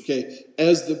church, okay?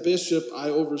 As the bishop, I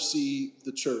oversee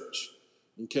the church,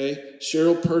 okay?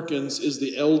 Cheryl Perkins is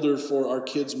the elder for our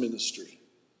kids' ministry,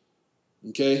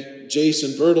 okay?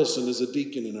 Jason Bertelson is a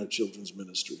deacon in our children's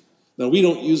ministry. Now, we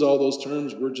don't use all those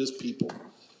terms. We're just people,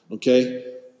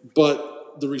 okay?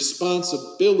 But the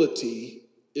responsibility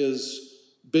is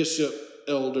bishop,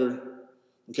 elder,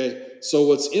 okay? So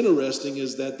what's interesting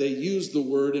is that they use the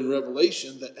word in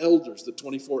Revelation, the elders, the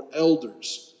 24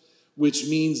 elders, which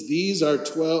means these are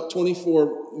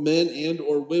 24 men and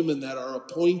or women that are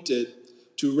appointed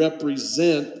to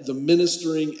represent the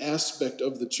ministering aspect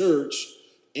of the church,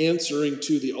 answering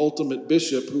to the ultimate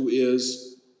bishop, who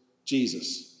is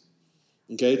Jesus.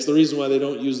 Okay, it's the reason why they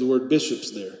don't use the word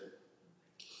bishops there.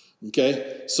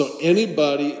 Okay, so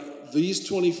anybody, these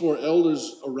 24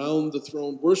 elders around the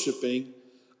throne worshiping,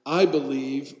 I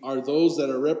believe, are those that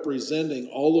are representing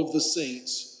all of the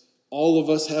saints. All of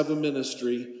us have a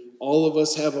ministry, all of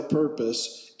us have a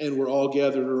purpose, and we're all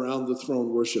gathered around the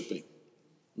throne worshiping.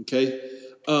 Okay?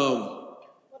 What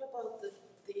about the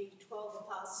 12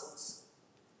 apostles?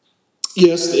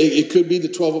 Yes, it could be the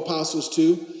 12 apostles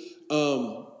too.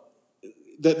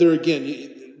 That there again,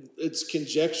 it's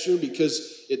conjecture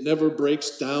because it never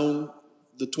breaks down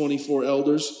the 24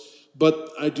 elders. But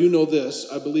I do know this.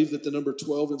 I believe that the number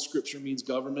 12 in Scripture means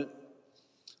government.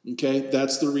 Okay,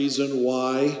 that's the reason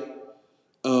why.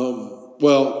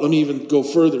 Well, let me even go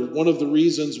further. One of the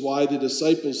reasons why the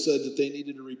disciples said that they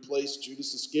needed to replace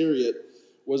Judas Iscariot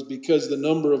was because the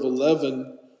number of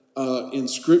 11 in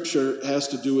Scripture has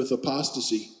to do with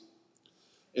apostasy.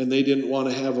 And they didn't want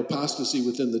to have apostasy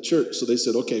within the church. So they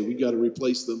said, okay, we got to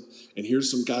replace them. And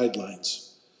here's some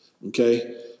guidelines.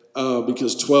 Okay?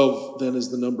 Because 12 then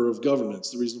is the number of governments.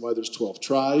 The reason why there's 12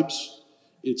 tribes.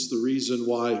 It's the reason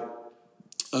why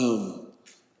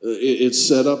it's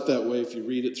set up that way if you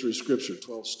read it through Scripture.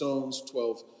 12 stones,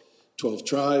 12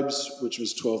 tribes, which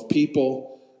was 12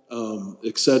 people,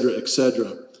 etc.,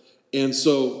 etc. And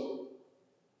so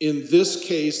in this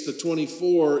case, the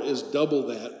 24 is double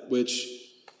that, which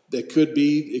it could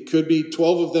be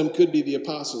 12 of them could be the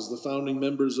apostles, the founding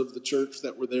members of the church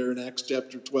that were there in Acts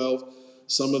chapter 12.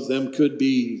 Some of them could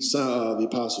be the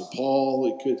apostle Paul.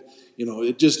 It could,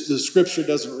 the Scripture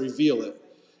doesn't reveal it.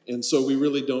 And so we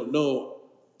really don't know.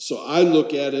 So I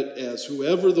look at it as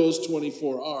whoever those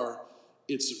 24 are,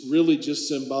 it's really just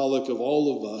symbolic of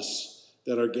all of us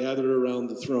that are gathered around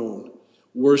the throne,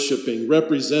 worshiping,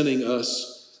 representing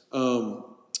us.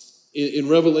 In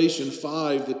Revelation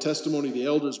 5, the testimony of the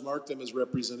elders mark them as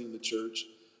representing the church.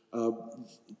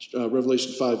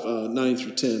 Revelation 5, 9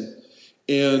 through 10.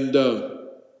 And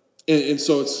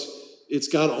so it's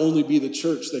got to only be the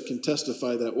church that can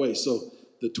testify that way. So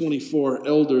the 24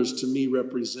 elders to me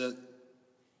represent,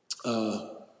 and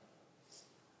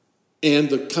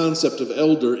the concept of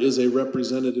elder is a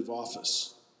representative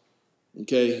office.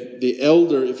 Okay? The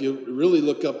elder, if you really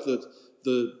look up the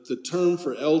term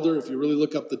for elder, if you really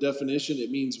look up the definition,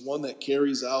 it means one that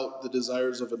carries out the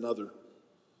desires of another.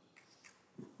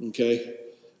 Okay?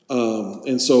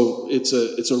 And so it's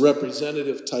a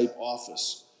representative type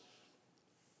office.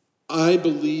 I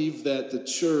believe that the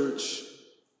church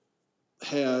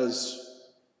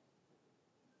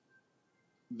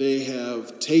they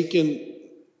have taken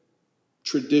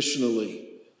traditionally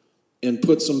and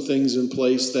put some things in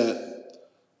place that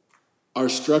are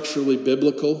structurally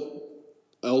biblical.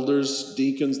 Elders,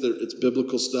 deacons, it's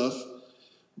biblical stuff.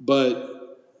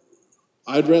 But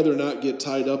I'd rather not get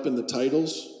tied up in the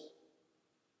titles,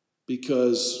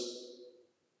 because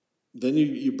then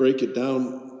you break it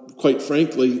down. Quite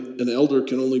frankly, an elder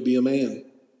can only be a man.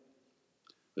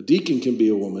 A deacon can be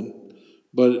a woman,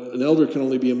 but an elder can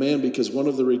only be a man, because one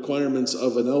of the requirements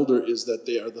of an elder is that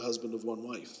they are the husband of one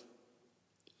wife.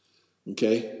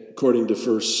 Okay? According to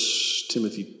 1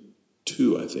 Timothy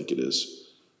 2, I think it is.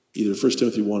 Either 1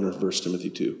 Timothy 1 or 1 Timothy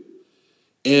 2.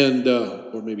 And,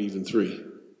 or maybe even 3.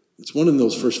 It's one in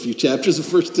those first few chapters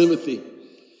of 1 Timothy.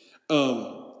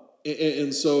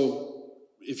 And so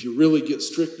if you really get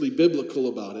strictly biblical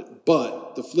about it,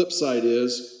 but the flip side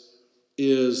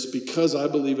is because I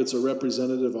believe it's a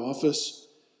representative office,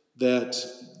 that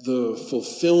the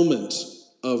fulfillment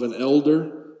of an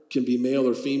elder can be male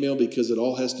or female because it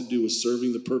all has to do with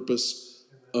serving the purpose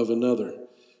of another.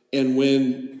 And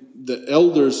when the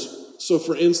elders, so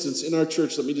for instance, in our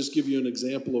church, let me just give you an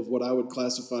example of what I would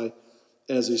classify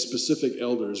as a specific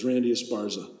elder, is Randy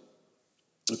Esparza.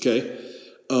 Okay?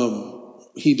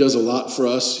 He does a lot for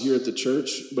us here at the church,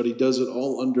 but he does it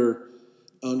all under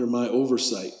my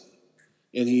oversight.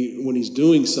 And when he's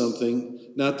doing something,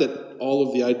 not that all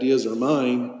of the ideas are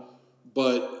mine,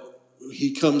 but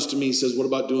he comes to me and says, what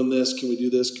about doing this? Can we do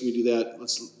this? Can we do that?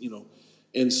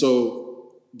 And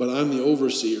so, but I'm the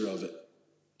overseer of it.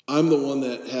 I'm the one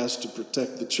that has to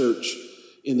protect the church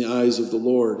in the eyes of the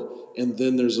Lord. And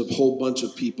then there's a whole bunch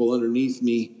of people underneath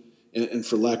me, and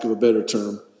for lack of a better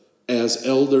term, as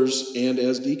elders and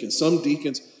as deacons. Some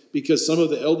deacons, because some of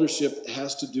the eldership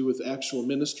has to do with actual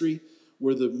ministry,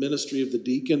 where the ministry of the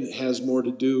deacon has more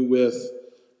to do with,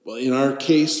 well, in our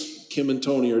case, Kim and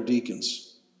Tony are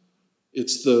deacons.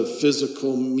 It's the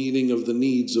physical meeting of the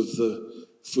needs of the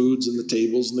foods and the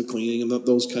tables and the cleaning and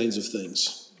those kinds of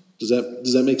things. Does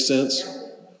that make sense?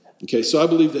 Okay, so I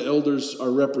believe the elders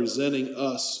are representing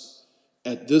us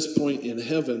at this point in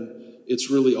heaven.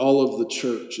 It's really all of the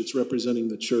church. It's representing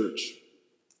the church.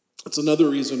 That's another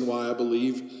reason why I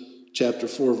believe chapter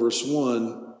 4, verse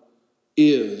 1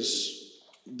 is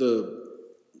the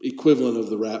equivalent of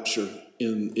the rapture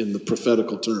in the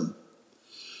prophetical term.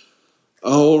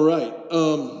 All right.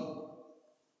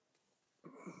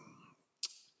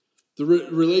 The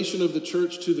relation of the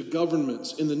church to the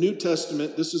governments. In the New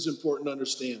Testament, this is important to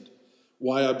understand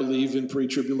why I believe in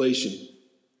pre-tribulation.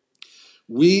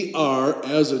 We are,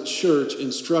 as a church,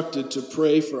 instructed to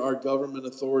pray for our government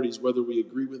authorities, whether we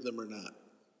agree with them or not.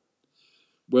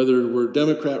 Whether we're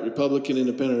Democrat, Republican,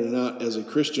 Independent or not, as a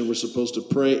Christian, we're supposed to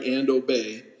pray and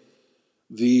obey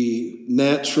the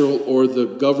natural or the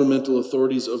governmental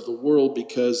authorities of the world,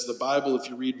 because the Bible, if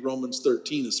you read Romans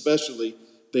 13 especially,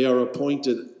 they are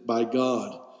appointed by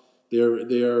God. They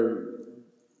are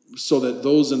so that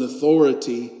those in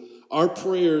authority, our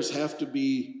prayers have to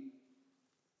be,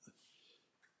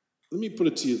 let me put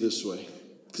it to you this way,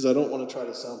 because I don't want to try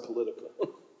to sound political.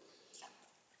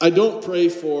 I don't pray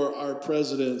for our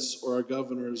presidents or our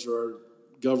governors or our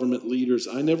government leaders.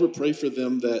 I never pray for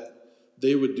them that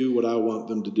they would do what I want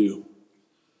them to do.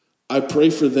 I pray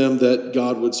for them that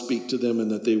God would speak to them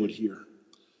and that they would hear.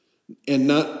 And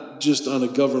not just on a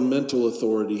governmental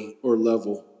authority or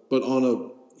level, but on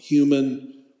a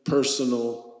human,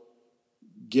 personal,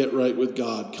 get right with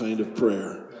God kind of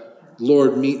prayer.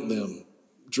 Lord, meet them,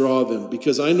 draw them.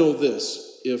 Because I know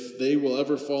this, if they will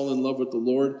ever fall in love with the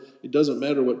Lord, it doesn't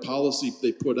matter what policy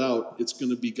they put out, it's going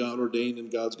to be God ordained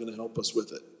and God's going to help us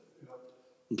with it.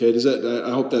 Okay,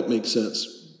 I hope that makes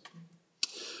sense.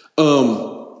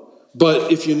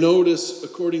 But if you notice,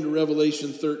 according to Revelation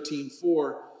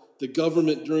 13:4, the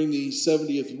government during the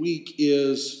 70th week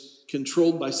is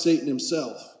controlled by Satan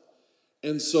himself.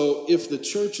 And so if the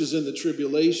church is in the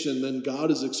tribulation, then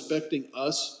God is expecting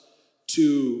us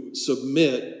to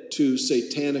submit to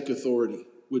satanic authority,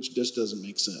 which just doesn't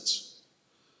make sense.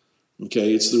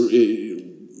 Okay,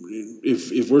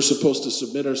 if we're supposed to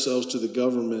submit ourselves to the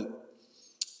government,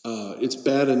 it's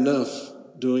bad enough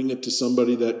doing it to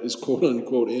somebody that is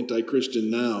quote-unquote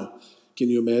anti-Christian now. Can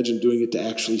you imagine doing it to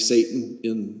actually Satan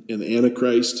in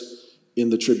Antichrist in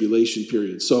the tribulation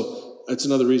period? So that's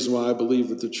another reason why I believe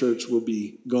that the church will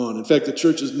be gone. In fact, the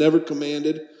church is never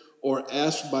commanded or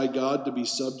asked by God to be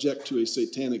subject to a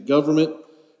satanic government,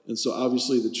 and so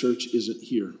obviously the church isn't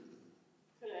here.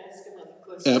 Could I ask another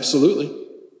question? Absolutely.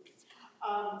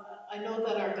 I know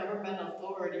that our government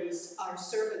authorities are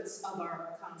servants of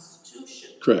our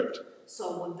Constitution. Correct.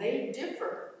 So when they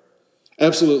differ.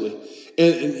 Absolutely.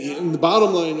 And the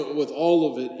bottom line with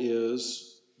all of it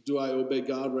is, do I obey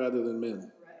God rather than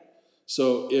men? Right.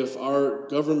 So if our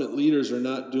government leaders are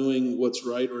not doing what's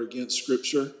right or against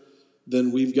Scripture,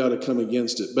 then we've got to come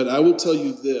against it. But I will tell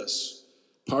you this,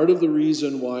 part of the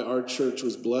reason why our church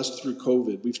was blessed through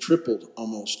COVID, we've tripled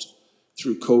almost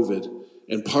through COVID,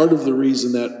 and part of the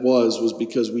reason that was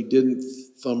because we didn't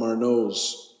thumb our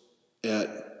nose at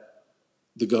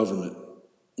the government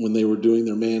when they were doing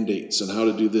their mandates and how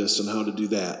to do this and how to do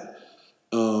that.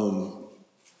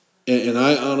 And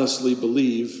I honestly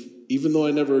believe, even though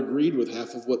I never agreed with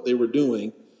half of what they were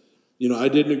doing, I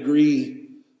didn't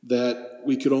agree that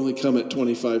we could only come at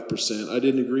 25%. I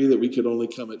didn't agree that we could only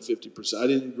come at 50%. I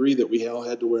didn't agree that we all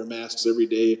had to wear masks every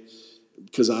day,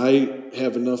 because I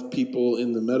have enough people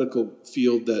in the medical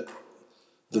field that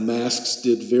the masks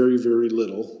did very, very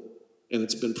little, and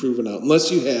it's been proven out.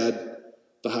 Unless you had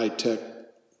the high-tech,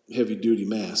 heavy-duty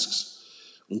masks,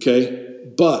 okay?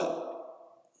 But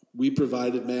we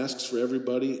provided masks for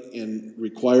everybody and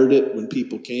required it when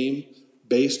people came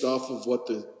based off of what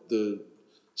the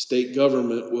state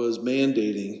government was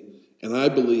mandating. And I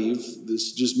believe, this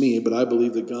is just me, but I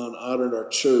believe that God honored our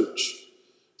church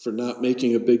for not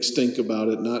making a big stink about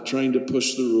it, not trying to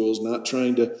push the rules, not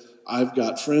trying to. I've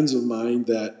got friends of mine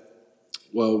that,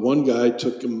 well, one guy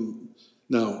took them.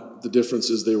 Now, the difference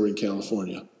is they were in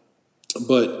California,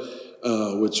 but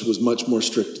which was much more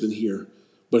strict than here.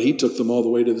 But he took them all the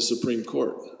way to the Supreme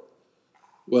Court.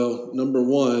 Well, number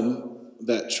one,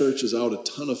 that church is out a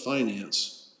ton of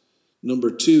finance.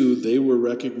 Number two, they were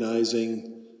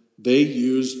recognizing, they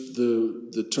used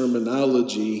the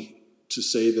terminology to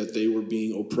say that they were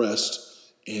being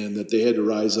oppressed and that they had to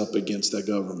rise up against that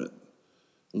government.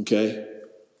 Okay?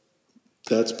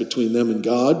 That's between them and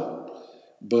God.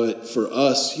 But for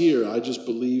us here, I just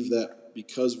believe that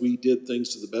because we did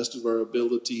things to the best of our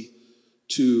ability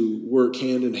to work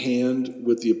hand in hand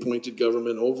with the appointed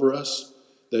government over us,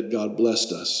 that God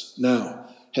blessed us. Now,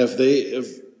 if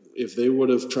they would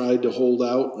have tried to hold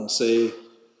out and say,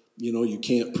 you know, you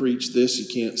can't preach this, you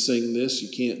can't sing this, you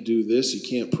can't do this, you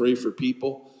can't pray for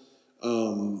people,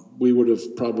 we would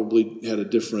have probably had a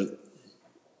different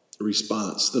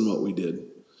response than what we did,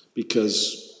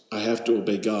 because I have to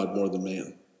obey God more than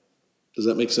man. Does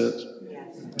that make sense?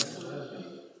 Yes.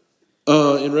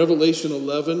 In Revelation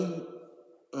 11,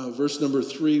 verse number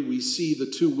 3, we see the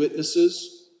two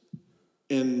witnesses.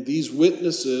 And these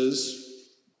witnesses,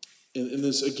 and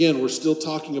this, again, we're still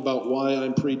talking about why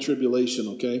I'm pre-tribulation,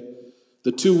 okay?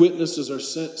 The two witnesses are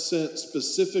sent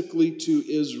specifically to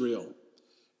Israel.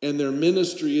 And their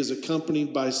ministry is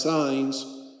accompanied by signs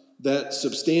that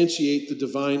substantiate the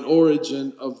divine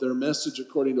origin of their message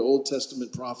according to Old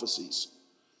Testament prophecies.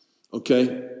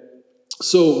 Okay?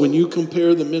 So when you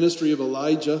compare the ministry of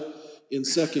Elijah in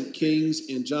 2 Kings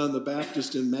and John the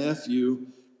Baptist in Matthew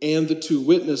and the two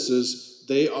witnesses,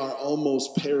 they are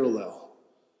almost parallel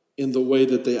in the way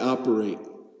that they operate.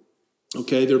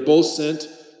 Okay? They're both sent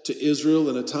to Israel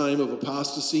in a time of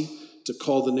apostasy to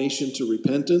call the nation to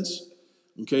repentance.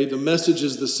 Okay? The message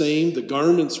is the same. The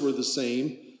garments were the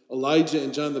same. Elijah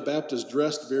and John the Baptist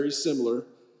dressed very similar.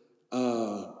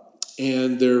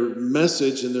 And their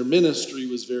message and their ministry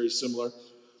was very similar.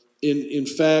 In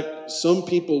fact, some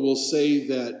people will say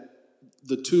that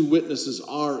the two witnesses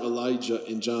are Elijah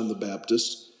and John the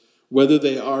Baptist. Whether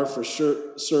they are for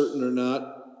sure, certain or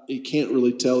not, you can't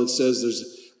really tell. It says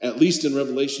there's, at least in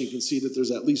Revelation, you can see that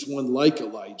there's at least one like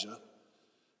Elijah.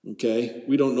 Okay?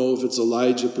 We don't know if it's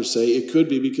Elijah per se. It could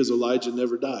be because Elijah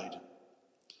never died.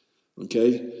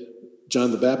 Okay?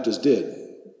 John the Baptist did.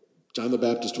 John the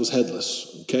Baptist was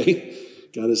headless. Okay?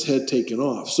 Got his head taken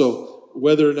off. So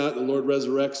whether or not the Lord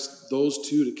resurrects those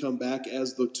two to come back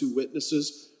as the two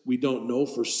witnesses, we don't know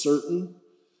for certain.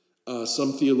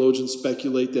 Some theologians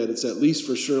speculate that it's at least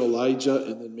for sure Elijah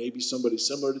and then maybe somebody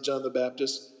similar to John the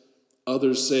Baptist.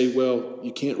 Others say, well,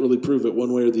 you can't really prove it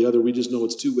one way or the other. We just know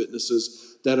it's two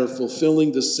witnesses that are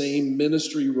fulfilling the same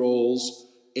ministry roles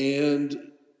and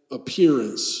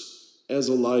appearance as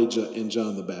Elijah and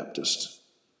John the Baptist.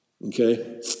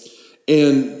 Okay?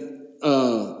 And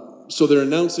so they're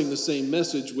announcing the same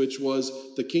message, which was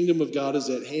the kingdom of God is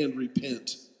at hand,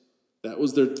 repent. That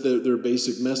was their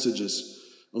basic messages.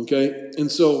 Okay?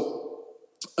 And so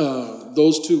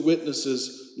those two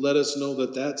witnesses let us know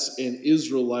that that's an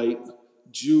Israelite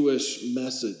Jewish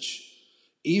message.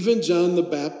 Even John the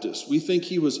Baptist, we think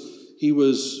he was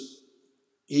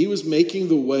making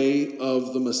the way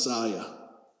of the Messiah.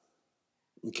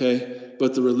 Okay?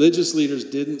 But the religious leaders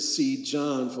didn't see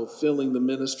John fulfilling the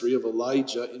ministry of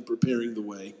Elijah in preparing the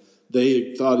way.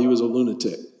 They thought he was a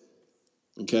lunatic.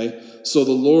 Okay? So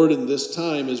the Lord in this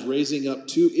time is raising up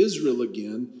to Israel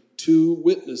again, two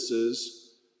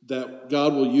witnesses that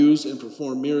God will use and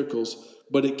perform miracles,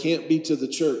 but it can't be to the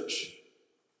church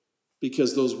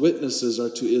because those witnesses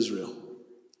are to Israel.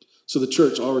 So the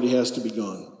church already has to be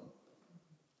gone.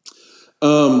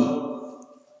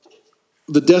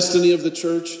 The destiny of the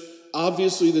church,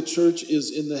 obviously the church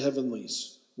is in the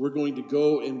heavenlies. We're going to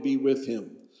go and be with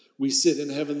him. We sit in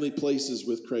heavenly places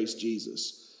with Christ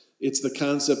Jesus. It's the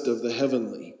concept of the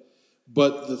heavenly.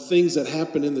 But the things that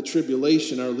happen in the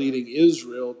tribulation are leading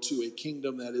Israel to a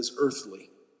kingdom that is earthly.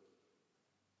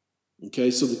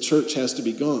 Okay, so the church has to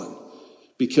be gone.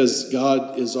 because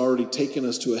God is already taken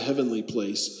us to a heavenly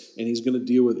place, and he's going to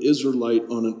deal with Israelite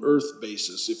on an earth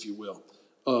basis, if you will,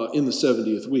 in the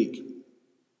 70th week.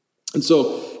 And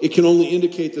so it can only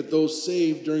indicate that those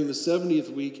saved during the 70th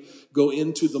week go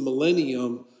into the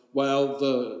millennium, while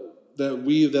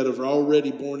we that have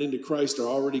already born into Christ are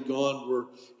already gone.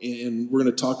 And we're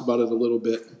going to talk about it a little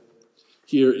bit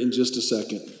here in just a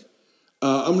second.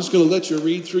 I'm just going to let you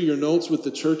read through your notes with the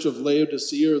church of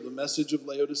Laodicea, or the message of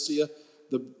Laodicea.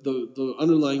 The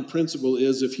underlying principle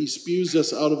is, if he spews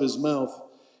us out of his mouth,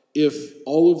 if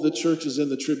all of the church is in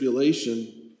the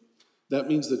tribulation, that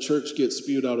means the church gets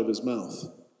spewed out of his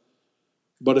mouth.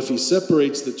 But if he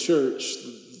separates the church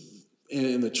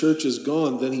and the church is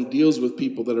gone, then he deals with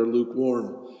people that are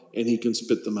lukewarm, and he can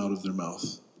spit them out of their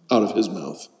mouth, out of his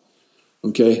mouth.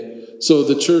 Okay? So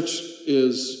the church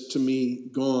is, to me,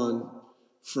 gone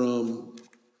from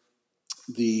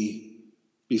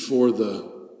before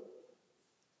the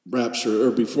rapture,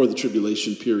 or before the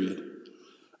tribulation period.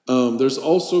 There's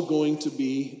also going to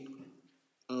be,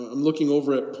 I'm looking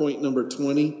over at point number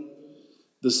 20,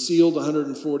 the sealed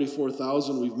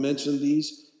 144,000. We've mentioned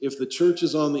these. If the church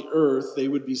is on the earth, they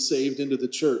would be saved into the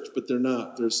church, but they're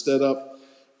not. They're set up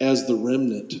as the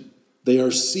remnant. They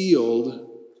are sealed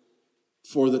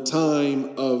for the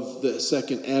time of the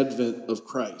second advent of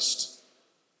Christ.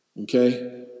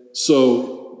 Okay?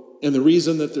 So, and the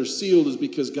reason that they're sealed is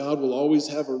because God will always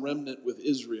have a remnant with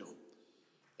Israel.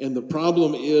 And the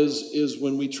problem is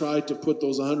when we try to put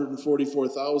those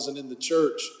 144,000 in the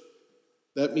church,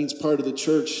 that means part of the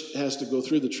church has to go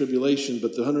through the tribulation,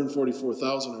 but the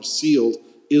 144,000 are sealed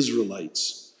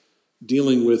Israelites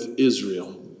dealing with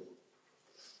Israel.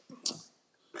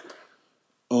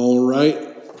 All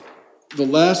right. The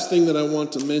last thing that I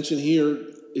want to mention here,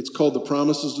 it's called the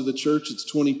promises to the church. It's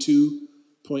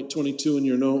 22.22 in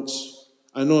your notes.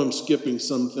 I know I'm skipping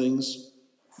some things.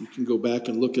 You can go back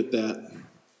and look at that.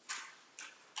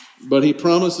 But he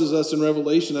promises us in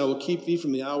Revelation, I will keep thee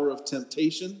from the hour of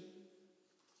temptation.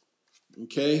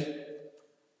 Okay?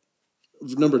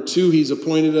 Number 2, he's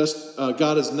appointed us,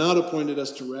 God has not appointed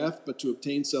us to wrath, but to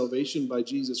obtain salvation by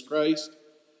Jesus Christ.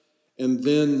 And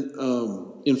then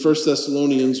in 1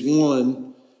 Thessalonians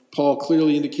 1, Paul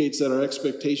clearly indicates that our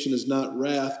expectation is not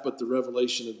wrath, but the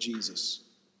revelation of Jesus.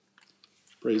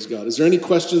 Praise God. Is there any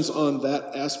questions on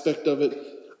that aspect of it?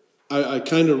 I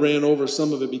kind of ran over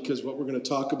some of it because what we're going to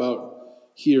talk about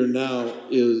here now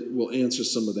will answer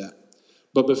some of that.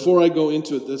 But before I go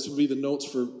into it, this will be the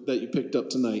notes that you picked up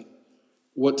tonight.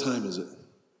 What time is it?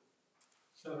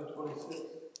 7:26.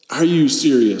 Are you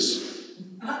serious?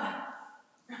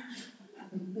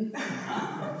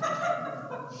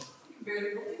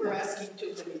 We're asking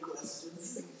too many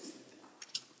questions.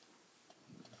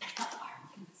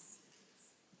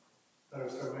 Better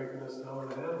start making this an hour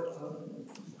and a half, huh?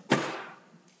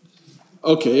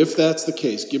 Okay, if that's the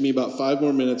case, give me about 5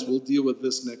 more minutes. We'll deal with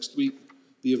this next week.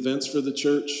 The events for the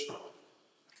church.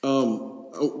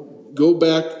 Go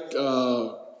back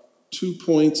 2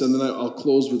 points, and then I'll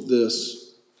close with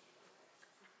this.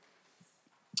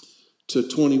 To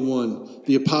 21.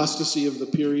 The apostasy of the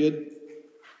period.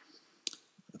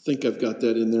 I think I've got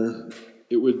that in there.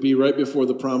 It would be right before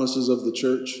the promises of the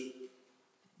church,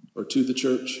 or to the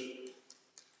church.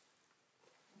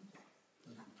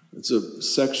 It's a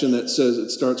section that says it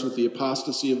starts with the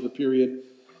apostasy of the period.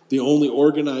 The only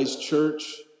organized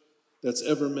church that's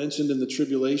ever mentioned in the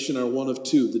tribulation are one of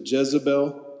 2, the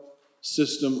Jezebel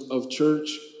system of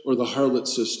church or the harlot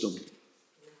system.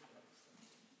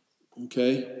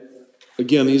 Okay?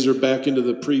 Again, these are back into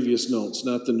the previous notes,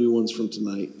 not the new ones from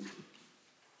tonight.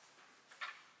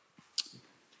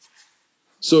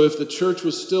 So if the church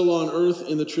was still on earth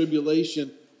in the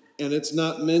tribulation, and it's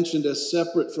not mentioned as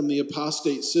separate from the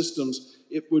apostate systems,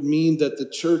 it would mean that the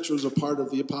church was a part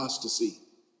of the apostasy.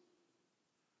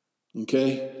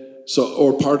 Okay? So,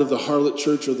 or part of the harlot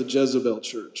church or the Jezebel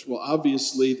church. Well,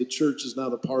 obviously, the church is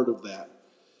not a part of that.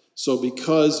 So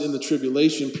because in the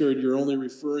tribulation period, you're only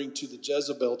referring to the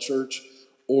Jezebel church,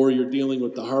 or you're dealing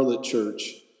with the harlot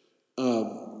church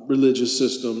religious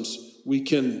systems, we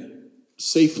can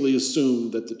safely assume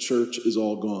that the church is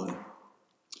all gone.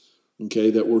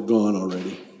 Okay, that we're gone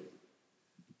already.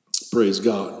 Praise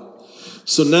God.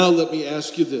 So now let me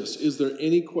ask you this. Is there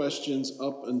any questions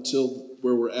up until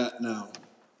where we're at now?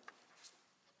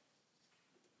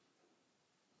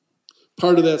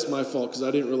 Part of that's my fault because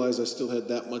I didn't realize I still had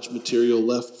that much material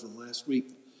left from last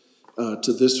week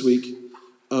to this week.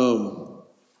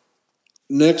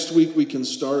 Next week we can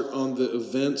start on the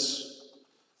events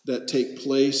that take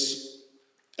place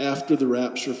after the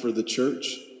rapture for the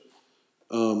church.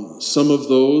 Some of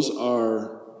those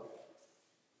are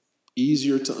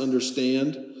easier to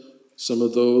understand. Some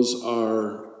of those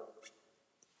are,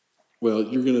 well,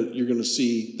 you're gonna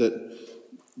see that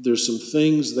there's some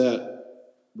things that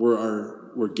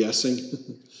we're guessing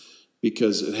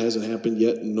because it hasn't happened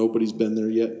yet and nobody's been there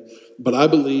yet. But I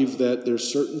believe that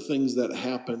there's certain things that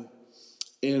happen,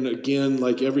 and again,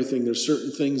 like everything, there's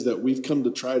certain things that we've come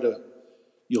to try to,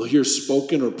 you'll hear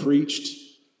spoken or preached,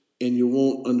 and you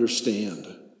won't understand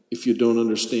if you don't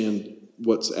understand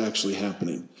what's actually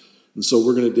happening. And so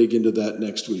we're going to dig into that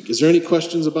next week. Is there any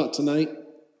questions about tonight?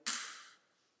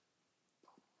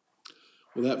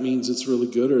 Well, that means it's really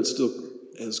good, or it's still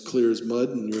as clear as mud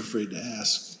and you're afraid to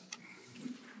ask.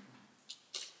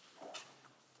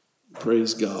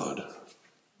 Praise God.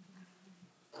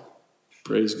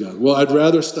 Praise God. Well, I'd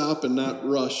rather stop and not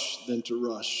rush than to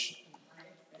rush.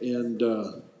 And,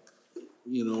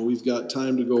 we've got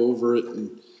time to go over it.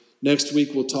 And next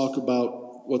week we'll talk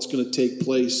about what's going to take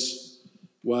place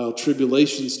while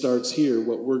tribulation starts here,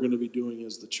 what we're going to be doing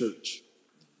as the church.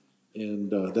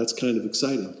 And that's kind of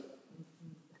exciting.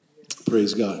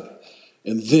 Praise God.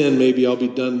 And then maybe I'll be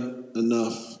done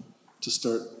enough to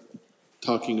start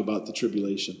talking about the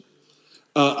tribulation.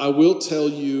 I will tell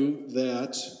you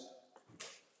that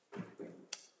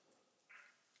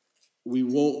we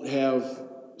won't have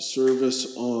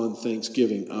service on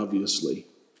Thanksgiving, obviously.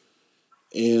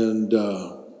 And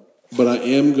but I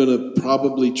am going to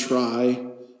probably try.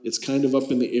 It's kind of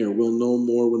up in the air. We'll know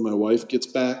more when my wife gets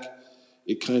back.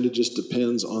 It kind of just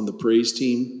depends on the praise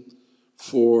team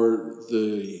for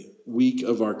the week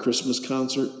of our Christmas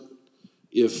concert.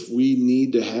 If we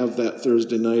need to have that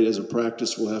Thursday night as a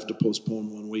practice, we'll have to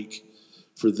postpone 1 week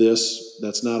for this.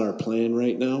 That's not our plan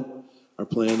right now. Our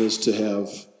plan is to have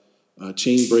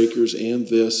chain breakers and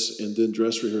this, and then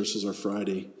dress rehearsals are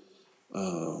Friday.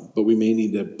 But we may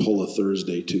need to pull a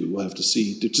Thursday too. We'll have to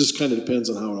see. It just kind of depends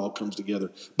on how it all comes together.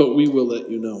 But we will let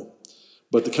you know.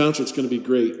 But the concert's going to be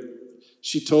great.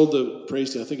 She told the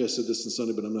praise team, I think I said this on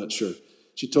Sunday, but I'm not sure.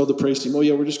 She told the praise team, oh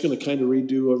yeah, we're just going to kind of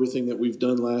redo everything that we've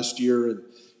done last year,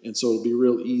 and so it'll be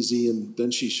real easy. And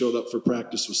then she showed up for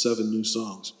practice with 7 new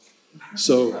songs.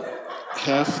 So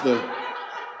half of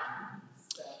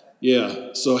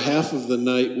the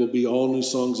night will be all new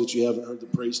songs that you haven't heard the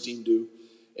praise team do.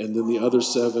 And then the other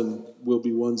 7 will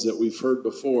be ones that we've heard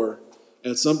before.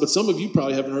 But some of you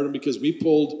probably haven't heard them because we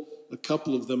pulled a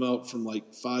couple of them out from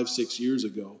like 5-6 years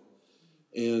ago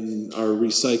and are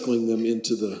recycling them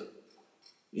into the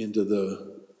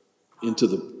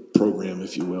program,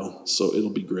 if you will. So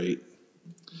it'll be great.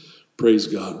 Praise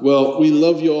God. Well, we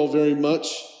love you all very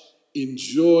much.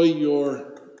 Enjoy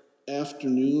your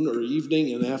afternoon or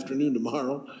evening and afternoon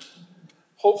tomorrow.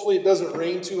 Hopefully it doesn't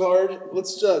rain too hard.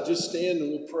 Let's just stand and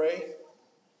we'll pray.